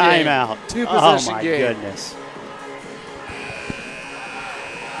granted a timeout. Two-possession game. Oh, my game. goodness.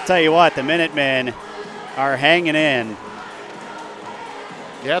 Tell you what, the Minutemen are hanging in.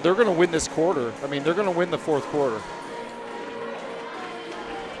 Yeah, they're going to win this quarter. I mean, they're going to win the fourth quarter.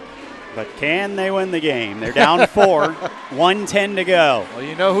 But can they win the game? They're down 4, 1:10 to go. Well,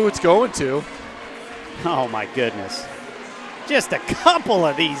 you know who it's going to. Oh, my goodness. Just a couple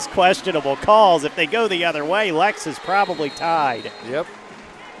of these questionable calls. If they go the other way, Lex is probably tied. Yep.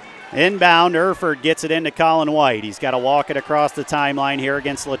 Inbound, Erford gets it into Colin White. He's got to walk it across the timeline here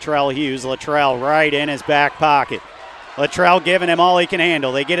against Latrell Hughes. Latrell right in his back pocket. Latrell giving him all he can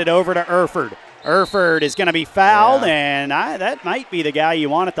handle. They get it over to Erford. Erford is going to be fouled, and that might be the guy you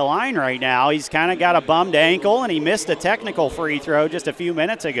want at the line right now. He's kind of got a bummed ankle, and he missed a technical free throw just a few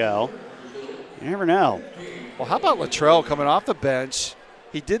minutes ago. You never know. Well, how about Latrell coming off the bench?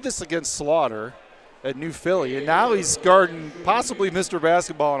 He did this against Slaughter at New Philly, and now he's guarding possibly Mr.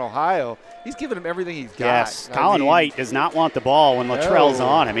 Basketball in Ohio. He's giving him everything he's got. Yes, Colin White does not want the ball when Latrell's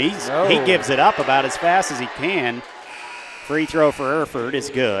on him. He gives it up about as fast as he can. Free throw for Erford is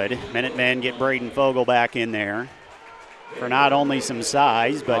good. Minutemen get Braden Fogle back in there for not only some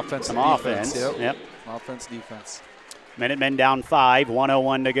size, but some offense. Yep. Offense, defense. Minutemen down 5,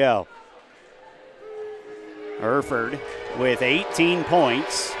 1:01 to go. Erford with 18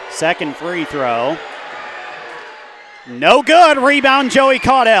 points. Second free throw. No good. Rebound, Joey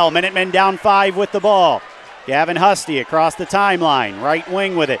Caudell. Minutemen down 5 with the ball. Gavin Husty across the timeline. Right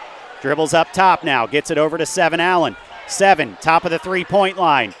wing with it. Dribbles up top now. Gets it over to Seven Allen. Seven, top of the three-point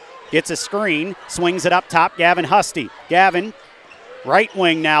line. Gets a screen. Swings it up top. Gavin Husty. Gavin, right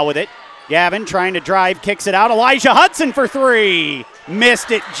wing now with it. Gavin trying to drive. Kicks it out. Elijah Hudson for 3. Missed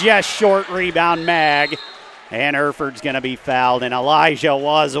it just short. Rebound, Mag. And Erford's going to be fouled, and Elijah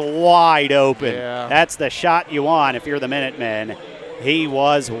was wide open. Yeah. That's the shot you want if you're the Minutemen. He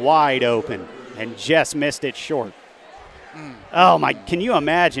was wide open and just missed it short. Oh, my. Can you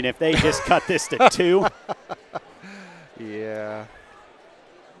imagine if they just cut this to 2? Yeah.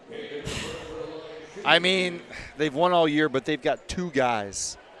 I mean, they've won all year, but they've got 2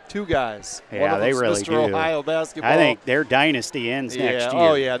 guys. 2 guys. Yeah, they really do. Ohio basketball. I think their dynasty ends next year.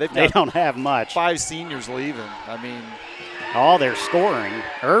 Oh, yeah. They don't have much. 5 seniors leaving. I mean. All their scoring.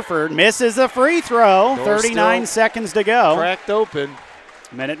 Erford misses a free throw. 39 seconds to go. Cracked open.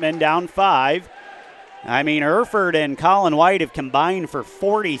 Minutemen down 5. I mean, Erford and Colin White have combined for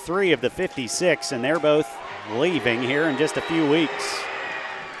 43 of the 56, and they're both leaving here in just a few weeks.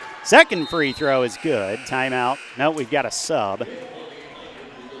 Second free throw is good. Timeout. No, we've got a sub.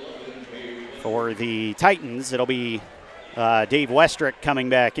 For the Titans, it'll be Dave Westrick coming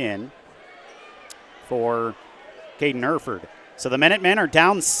back in for Caden Erford. So the Minutemen are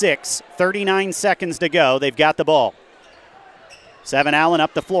down 6, 39 seconds to go. They've got the ball. Seven Allen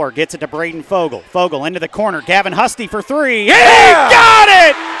up the floor, gets it to Braden Fogle. Fogle into the corner. Gavin Husty for 3. Yeah! He got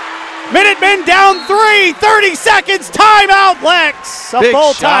it! Minutemen down 3, 30 seconds. Timeout, Lex. A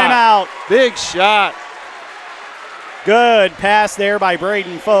full timeout. Big shot. Good pass there by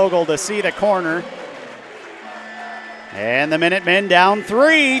Braden Fogle to see the corner. And the Minutemen down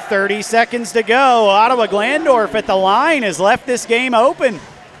 3, 30 seconds to go. Ottawa-Glandorf at the line has left this game open.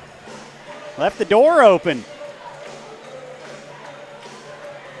 Left the door open.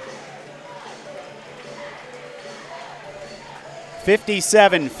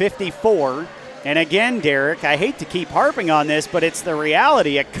 (57-54). And again, Derek, I hate to keep harping on this, but it's the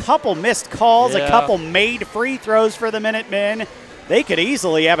reality. A couple missed calls, a couple made free throws for the Minutemen. They could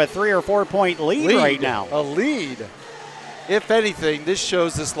easily have a 3 or 4 point lead right now. A lead. If anything, this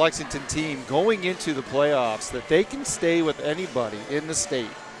shows this Lexington team going into the playoffs that they can stay with anybody in the state.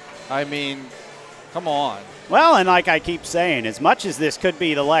 I mean, Come on. Well, and like I keep saying, as much as this could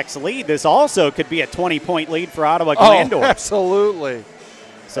be the Lex lead, this also could be a 20-point lead for Ottawa-Glandorf. Oh, absolutely.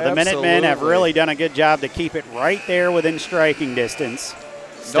 So the Minutemen have really done a good job to keep it right there within striking distance.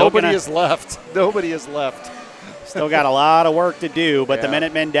 Nobody is left. Nobody is left. Still got a lot of work to do, but Yeah. the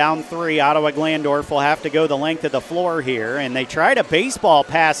Minutemen down 3. Ottawa-Glandorf will have to go the length of the floor here, and they tried a baseball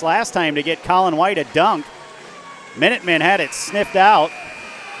pass last time to get Colin White a dunk. Minutemen had it sniffed out.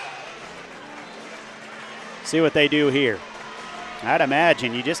 See what they do here. I'd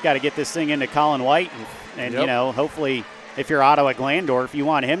imagine you just got to get this thing into Colin White, and Yep. you know, hopefully if you're Ottawa-Glandorf, you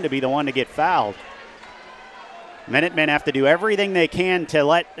want him to be the one to get fouled. Minutemen have to do everything they can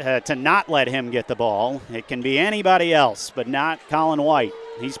to not let him get the ball. It can be anybody else, but not Colin White.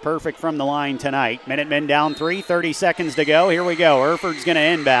 He's perfect from the line tonight. Minutemen down 3, 30 seconds to go. Here we go. Erford's going to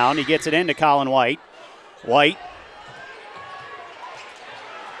inbound. He gets it into Colin White. White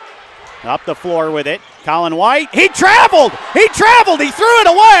up the floor with it. Colin White, he traveled! He traveled! He threw it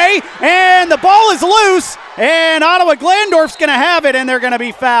away, and the ball is loose, and Ottawa-Glandorf's going to have it, and they're going to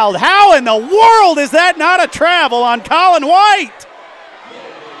be fouled. How in the world is that not a travel on Colin White?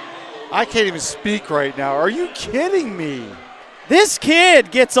 I can't even speak right now. Are you kidding me? This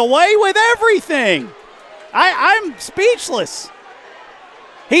kid gets away with everything. I'm speechless.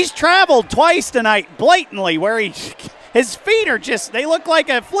 He's traveled twice tonight blatantly where his feet are just, they look like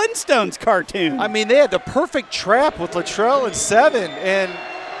a Flintstones cartoon. I mean, they had the perfect trap with Latrell and 7, and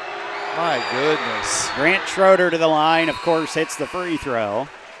my goodness. Grant Schroeder to the line, of course, hits the free throw.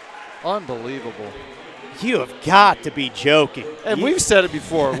 Unbelievable. You have got to be joking. And we've said it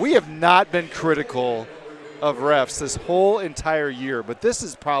before. We have not been critical of refs this whole entire year, but this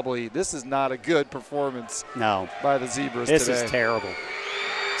is not a good performance by the Zebras This today. is terrible.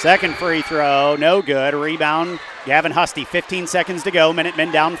 Second free throw, no good. Rebound, Gavin Husty, 15 seconds to go.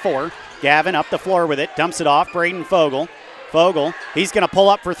 Minutemen down 4. Gavin up the floor with it, dumps it off. Braden Fogel. He's going to pull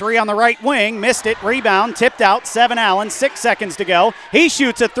up for 3 on the right wing. Missed it. Rebound, tipped out. 7 Allen, 6 seconds to go. He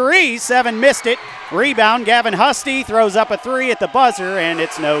shoots a 3. 7 missed it. Rebound, Gavin Husty throws up a 3 at the buzzer, and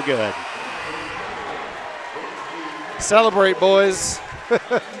it's no good. Celebrate, boys.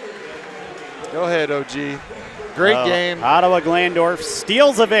 Go ahead, OG. Great game. Ottawa-Glandorf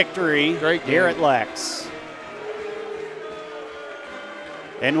steals a victory here at game. Lex.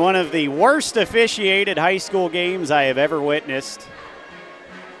 In one of the worst officiated high school games I have ever witnessed,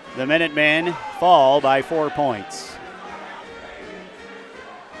 the Minutemen fall by 4 points.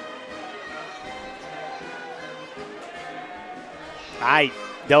 I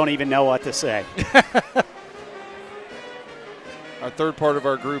don't even know what to say. Our third part of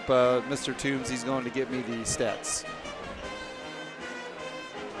our group, Mr. Toombs, he's going to give me the stats.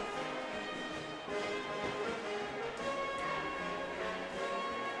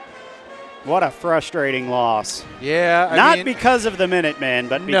 What a frustrating loss. Yeah. I mean, because of the Minutemen,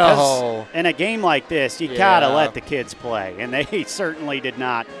 but because in a game like this, you got to let the kids play. And they certainly did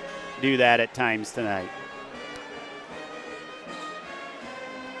not do that at times tonight.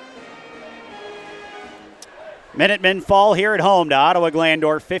 Minutemen fall here at home to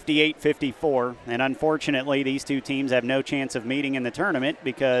Ottawa-Glandorf 58-54. And unfortunately, these two teams have no chance of meeting in the tournament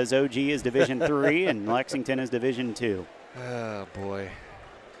because OG is Division III and Lexington is Division II. Oh, boy.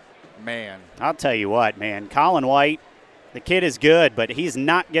 Man. I'll tell you what, man. Colin White, the kid is good, but he's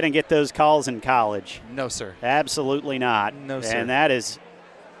not going to get those calls in college. No, sir. Absolutely not. No, sir. And that's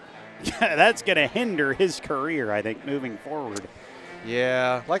going to hinder his career, I think, moving forward.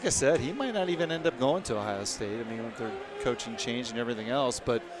 Yeah, like I said, he might not even end up going to Ohio State. I mean, with their coaching change and everything else.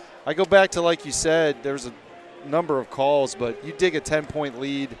 But I go back to, like you said, there's a number of calls, but you dig a 10-point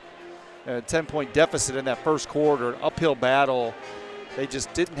lead, a 10-point deficit in that first quarter, uphill battle. They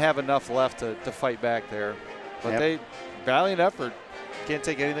just didn't have enough left to fight back there. But valiant effort. Can't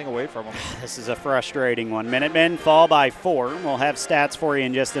take anything away from them. This is a frustrating one. Minutemen fall by 4. We'll have stats for you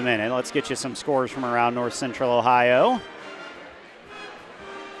in just a minute. Let's get you some scores from around North Central Ohio.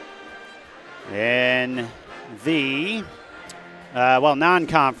 In the,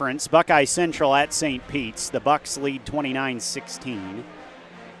 non-conference, Buckeye Central at St. Pete's. The Bucks lead 29-16.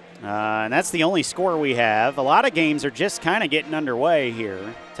 And that's the only score we have. A lot of games are just kind of getting underway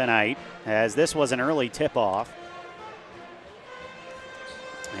here tonight, as this was an early tip-off.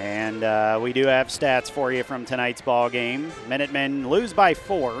 And we do have stats for you from tonight's ball game. Minutemen lose by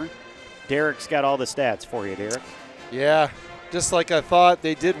 4. Derek's got all the stats for you, Derek. Yeah, just like I thought,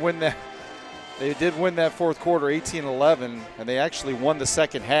 they did win that. They did win that fourth quarter 18-11, and they actually won the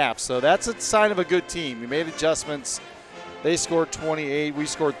second half. So that's a sign of a good team. We made adjustments. They scored 28. We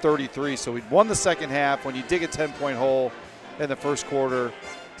scored 33. So we won the second half. When you dig a 10-point hole in the first quarter,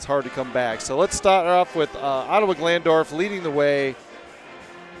 it's hard to come back. So let's start off with Ottawa-Glandorf leading the way.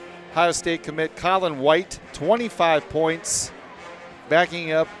 Ohio State commit Colin White, 25 points.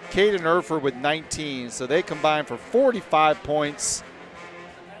 Backing up Caden Erford with 19. So they combine for 45 points.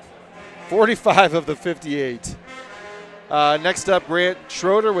 45 of the 58. Next up, Grant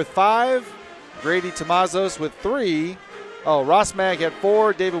Schroeder with 5. Grady Tomazos with 3. Oh, Ross Mag had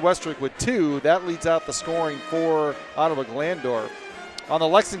 4. David Westrick with 2. That leads out the scoring for Ottawa-Glandorf. On the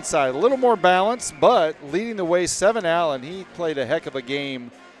Lexington side, a little more balance, but leading the way, Seven Allen. He played a heck of a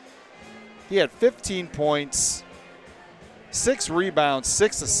game. He had 15 points, 6 rebounds,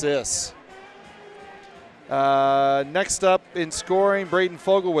 6 assists. Next up in scoring, Braden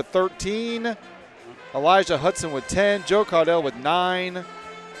Fogel with 13. Elijah Hudson with 10. Joe Caudell with 9.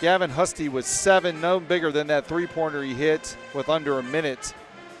 Gavin Husty with 7. No bigger than that three-pointer he hit with under a minute.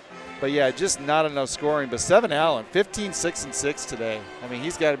 But, yeah, just not enough scoring. But Seven Allen, 15, 6, and 6 today. I mean,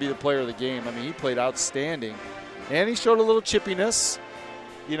 he's got to be the player of the game. I mean, he played outstanding. And he showed a little chippiness,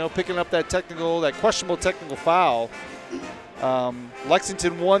 you know, picking up that questionable technical foul.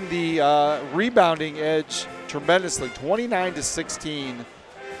 Lexington won the rebounding edge tremendously, 29-16.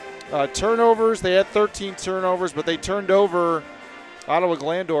 Turnovers, they had 13 turnovers, but they turned over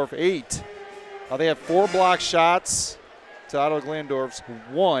Ottawa-Glandorf 8. They had 4 block shots to Ottawa-Glandorf's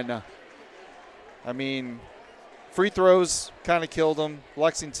 1. I mean, free throws kind of killed them.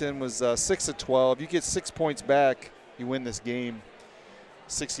 Lexington was 6 of 12. You get 6 points back, you win this game,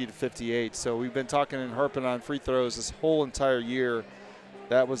 60-58. So we've been talking and harping on free throws this whole entire year.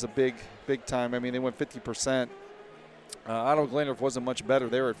 That was a big time. I mean, they went 50%. Ottawa-Glandorf wasn't much better.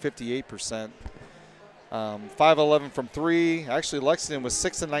 They were at 58%. 5-11 from 3. Actually, Lexington was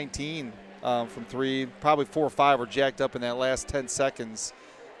 6 of 19 from 3. Probably 4 or 5 were jacked up in that last 10 seconds.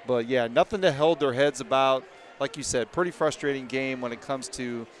 But, yeah, nothing to hold their heads about. Like you said, pretty frustrating game when it comes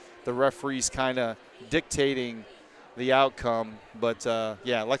to the referees kind of dictating the outcome. But,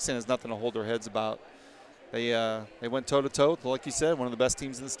 yeah, Lexington has nothing to hold their heads about. They went toe-to-toe, like you said, one of the best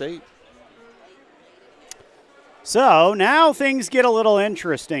teams in the state. So now things get a little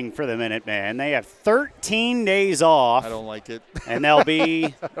interesting for the Minutemen. They have 13 days off. I don't like it. And they'll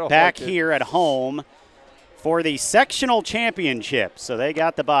be back here at home for the sectional championship. So they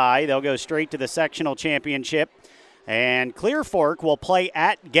got the bye. They'll go straight to the sectional championship. And Clear Fork will play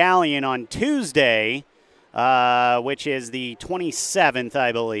at Gallion on Tuesday, which is the 27th,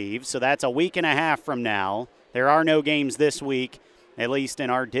 I believe. So that's a week and a half from now. There are no games this week, at least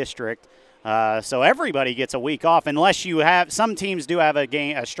in our district. So everybody gets a week off, unless you have – some teams do have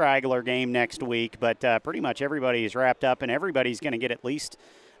a straggler game next week, but pretty much everybody is wrapped up, and everybody's going to get at least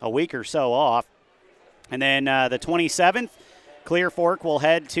a week or so off. And then the 27th, Clear Fork will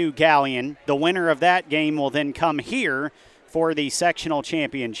head to Gallion. The winner of that game will then come here for the sectional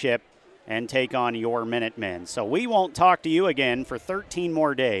championship and take on your Minutemen. So we won't talk to you again for 13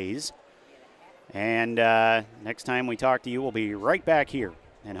 more days. And next time we talk to you, we'll be right back here.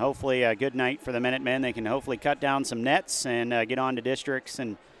 And hopefully a good night for the Minutemen. They can hopefully cut down some nets and get on to districts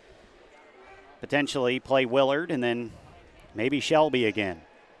and potentially play Willard and then maybe Shelby again.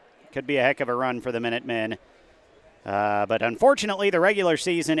 Could be a heck of a run for the Minutemen. But unfortunately, the regular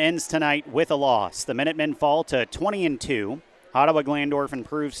season ends tonight with a loss. The Minutemen fall to 20-2. Ottawa-Glandorf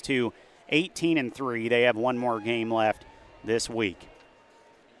improves to 18-3. They have one more game left this week.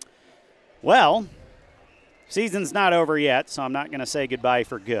 Well, season's not over yet, so I'm not going to say goodbye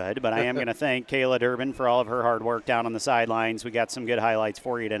for good, but I am going to thank Kayla Durbin for all of her hard work down on the sidelines. We got some good highlights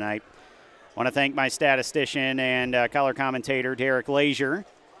for you tonight. I want to thank my statistician and color commentator, Derek Lazier.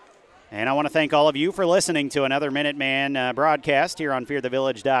 And I want to thank all of you for listening to another Minuteman broadcast here on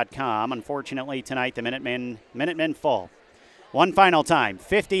fearthevillage.com. Unfortunately, tonight the Minutemen fall. One final time,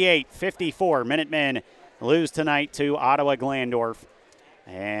 58-54. Minutemen lose tonight to Ottawa-Glandorf.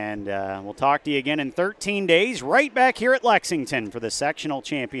 And we'll talk to you again in 13 days, right back here at Lexington for the sectional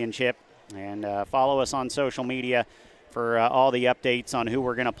championship. And follow us on social media for all the updates on who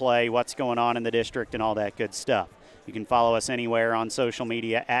we're going to play, what's going on in the district, and all that good stuff. You can follow us anywhere on social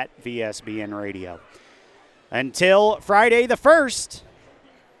media at VSBN Radio. Until Friday the 1st,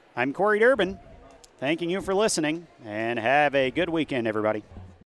 I'm Corey Durbin, thanking you for listening, and have a good weekend, everybody.